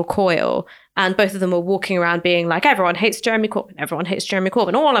with Neil Coyle. And both of them were walking around being like, everyone hates Jeremy Corbyn. Everyone hates Jeremy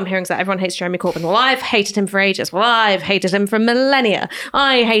Corbyn. All I'm hearing is that everyone hates Jeremy Corbyn. Well, I've hated him for ages. Well, I've hated him for millennia.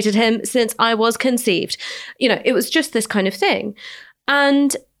 I hated him since I was conceived. It was just this kind of thing.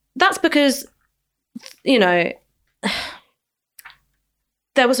 And that's because,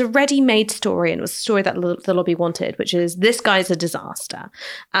 there was a ready-made story, and it was a story that the lobby wanted, which is this guy's a disaster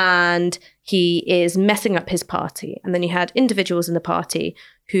and he is messing up his party. And then you had individuals in the party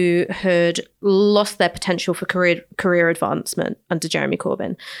who had lost their potential for career advancement under Jeremy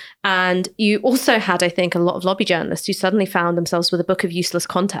Corbyn. And you also had, I think, a lot of lobby journalists who suddenly found themselves with a book of useless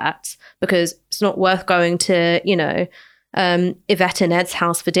contacts because it's not worth going to, Yvette and Ed's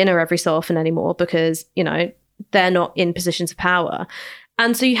house for dinner every so often anymore because, they're not in positions of power.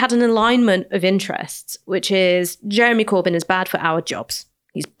 And so you had an alignment of interests, which is Jeremy Corbyn is bad for our jobs.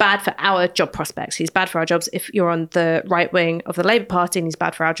 He's bad for our job prospects. He's bad for our jobs if you're on the right wing of the Labour Party, and he's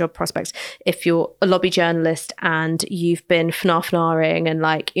bad for our job prospects if you're a lobby journalist and you've been fnar-fnaring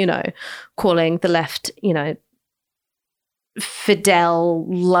and calling the left,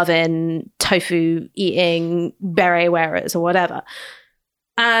 Fidel-loving, tofu-eating beret wearers or whatever.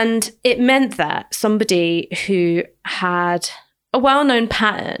 And it meant that somebody who had a well-known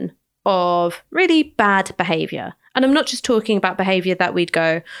pattern of really bad behaviour, and I'm not just talking about behaviour that we'd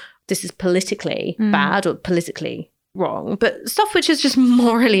go, this is politically bad or politically wrong, but stuff which is just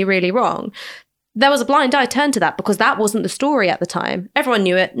morally really wrong. There was a blind eye turned to that because that wasn't the story at the time. Everyone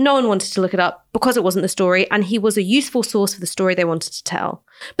knew it. No one wanted to look it up because it wasn't the story, and he was a useful source for the story they wanted to tell.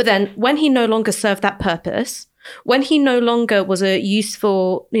 But then when he no longer served that purpose, when he no longer was a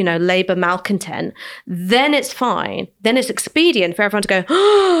useful, Labour malcontent, then it's fine. Then it's expedient for everyone to go,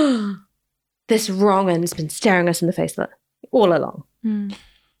 oh, this wrong and it's been staring us in the face all along.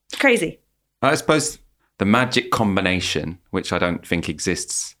 Crazy. I suppose the magic combination, which I don't think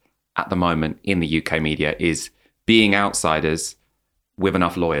exists at the moment in the UK media, is being outsiders with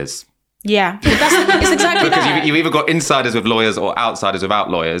enough lawyers. Yeah, it's exactly because that. You've either got insiders with lawyers or outsiders without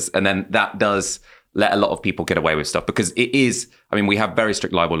lawyers, and then that does let a lot of people get away with stuff because it is, we have very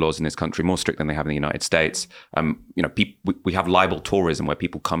strict libel laws in this country, more strict than they have in the United States. We have libel tourism where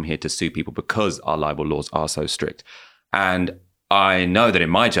people come here to sue people because our libel laws are so strict. And I know that in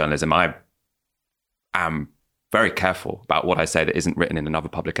my journalism, I am very careful about what I say that isn't written in another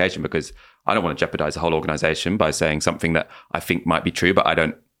publication because I don't want to jeopardize the whole organization by saying something that I think might be true, but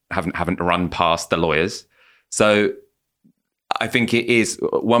I haven't run past the lawyers. So I think it is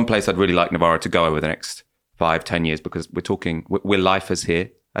one place I'd really like Novara to go over the next 5-10 years because we're lifers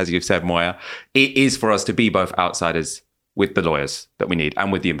here. as you've said, Moya, it is for us to be both outsiders with the lawyers that we need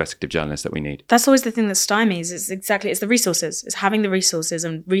and with the investigative journalists that we need. That's always the thing that stymies. It's the resources. It's having the resources,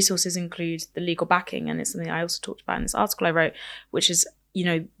 and resources include the legal backing. And it's something I also talked about in this article I wrote, which is,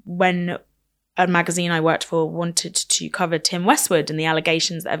 when a magazine I worked for wanted to cover Tim Westwood and the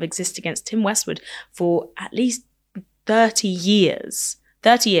allegations that have existed against Tim Westwood for at least 30 years.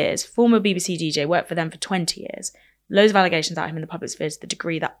 30 years, former BBC DJ, worked for them for 20 years. Loads of allegations about him in the public sphere to the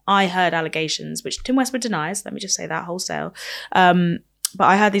degree that I heard allegations, which Tim Westwood denies, let me just say that wholesale. But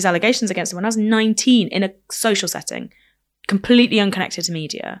I heard these allegations against him when I was 19 in a social setting, completely unconnected to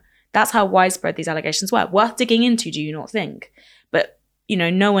media. That's how widespread these allegations were. Worth digging into, do you not think? But,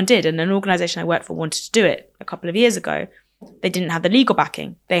 no one did. And an organisation I worked for wanted to do it a couple of years ago. They didn't have the legal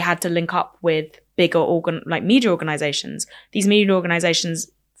backing. They had to link up with bigger media organisations. These media organisations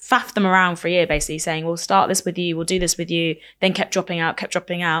faffed them around for a year, basically saying, we'll start this with you, we'll do this with you, then kept dropping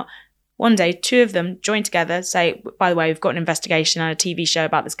out. One day, two of them joined together, say, by the way, we've got an investigation and a TV show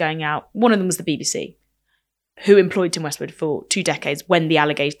about this going out. One of them was the BBC, who employed Tim Westwood for 2 decades when the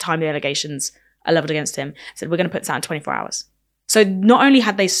allegations are levelled against him, said, we're going to put this out in 24 hours. So not only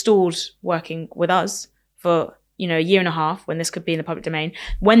had they stalled working with us for a year and a half when this could be in the public domain,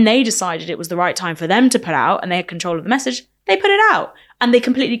 when they decided it was the right time for them to put out and they had control of the message, they put it out. And they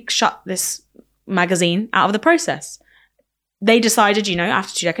completely shut this magazine out of the process. They decided,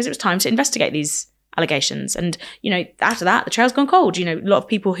 after 2 decades, it was time to investigate these allegations. And, after that, the trail's gone cold. A lot of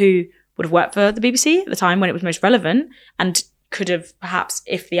people who would have worked for the BBC at the time when it was most relevant and could have perhaps,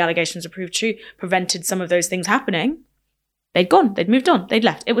 if the allegations were proved true, prevented some of those things happening, they'd gone, they'd moved on, they'd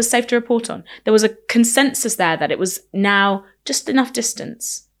left. It was safe to report on. There was a consensus there that it was now just enough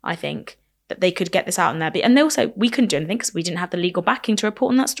distance, I think, that they could get this out in there. And we couldn't do anything because we didn't have the legal backing to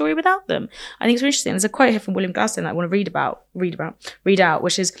report on that story without them. I think it's really interesting. There's a quote here from William Gladstone that I want to read out,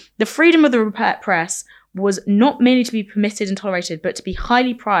 which is, the freedom of the press was not merely to be permitted and tolerated, but to be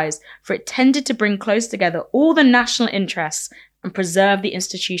highly prized, for it tended to bring close together all the national interests and preserve the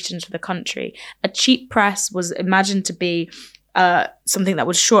institutions of the country. A cheap press was imagined to be something that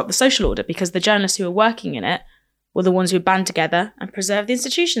would shore up the social order, because the journalists who were working in it were the ones who would band together and preserve the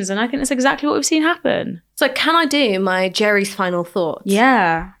institutions. And I think that's exactly what we've seen happen. So can I do my Jerry's final thought?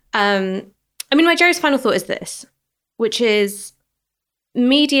 Yeah. My Jerry's final thought is this, which is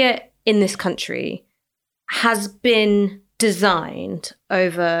media in this country has been designed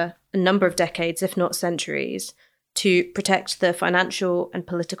over a number of decades, if not centuries, to protect the financial and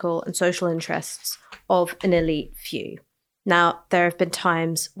political and social interests of an elite few. Now, there have been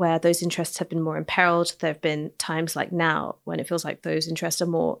times where those interests have been more imperiled. There have been times like now when it feels like those interests are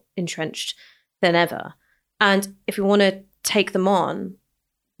more entrenched than ever. And if we want to take them on,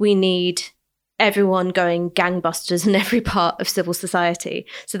 we need everyone going gangbusters in every part of civil society.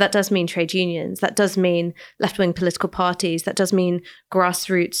 So that does mean trade unions. That does mean left-wing political parties. That does mean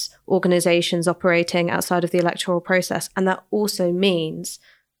grassroots organizations operating outside of the electoral process. And that also means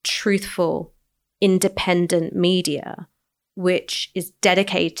truthful, independent media, which is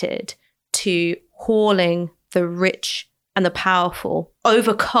dedicated to hauling the rich and the powerful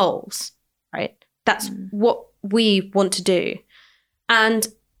over coals, right? That's what we want to do. And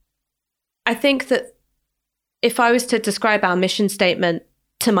I think that if I was to describe our mission statement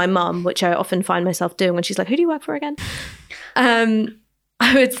to my mum, which I often find myself doing when she's like, who do you work for again?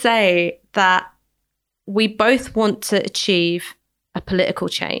 I would say that we both want to achieve a political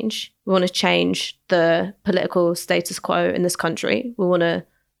change. We want to change the political status quo in this country. We want to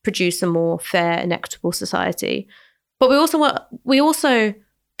produce a more fair and equitable society. But we also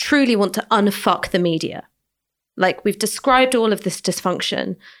truly want to unfuck the media. Like, we've described all of this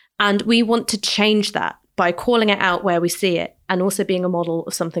dysfunction, and we want to change that by calling it out where we see it and also being a model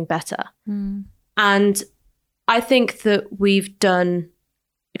of something better. And I think that we've done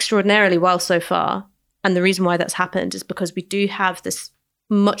extraordinarily well so far. And the reason why that's happened is because we do have this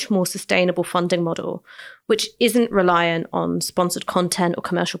much more sustainable funding model, which isn't reliant on sponsored content or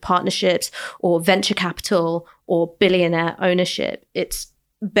commercial partnerships or venture capital or billionaire ownership. It's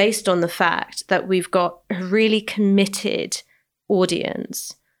based on the fact that we've got a really committed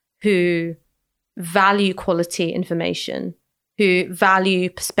audience who value quality information, who value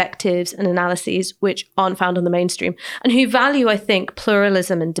perspectives and analyses which aren't found on the mainstream, and who value, I think,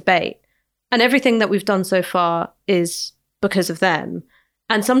 pluralism and debate. And everything that we've done so far is because of them.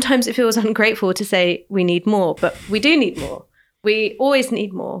 And sometimes it feels ungrateful to say we need more, but we do need more. We always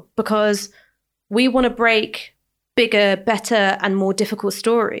need more because we want to break bigger, better, and more difficult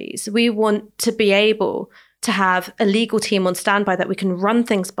stories. We want to be able to have a legal team on standby that we can run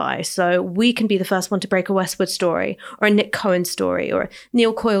things by, so we can be the first one to break a Westwood story or a Nick Cohen story or a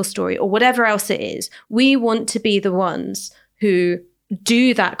Neil Coyle story or whatever else it is. We want to be the ones who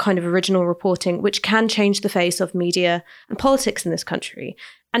do that kind of original reporting, which can change the face of media and politics in this country.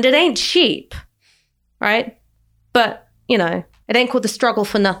 And it ain't cheap, right? But, you know, it ain't called the struggle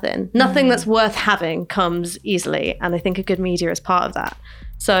for nothing. Nothing that's worth having comes easily. And I think a good media is part of that.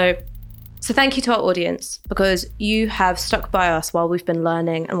 So thank you to our audience, because you have stuck by us while we've been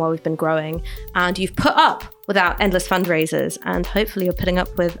learning and while we've been growing. And you've put up with our endless fundraisers. And hopefully you're putting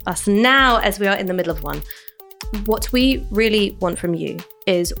up with us now as we are in the middle of one. What we really want from you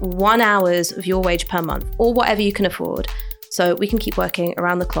is 1 hour of your wage per month, or whatever you can afford, so we can keep working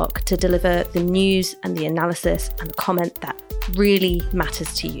around the clock to deliver the news and the analysis and the comment that really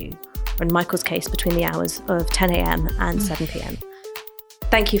matters to you. Or in Michael's case, between the hours of 10 a.m. and 7 p.m.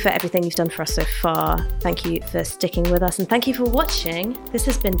 Thank you for everything you've done for us so far. Thank you for sticking with us, and thank you for watching. This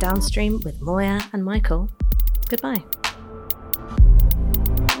has been Downstream with Moya and Michael. Goodbye.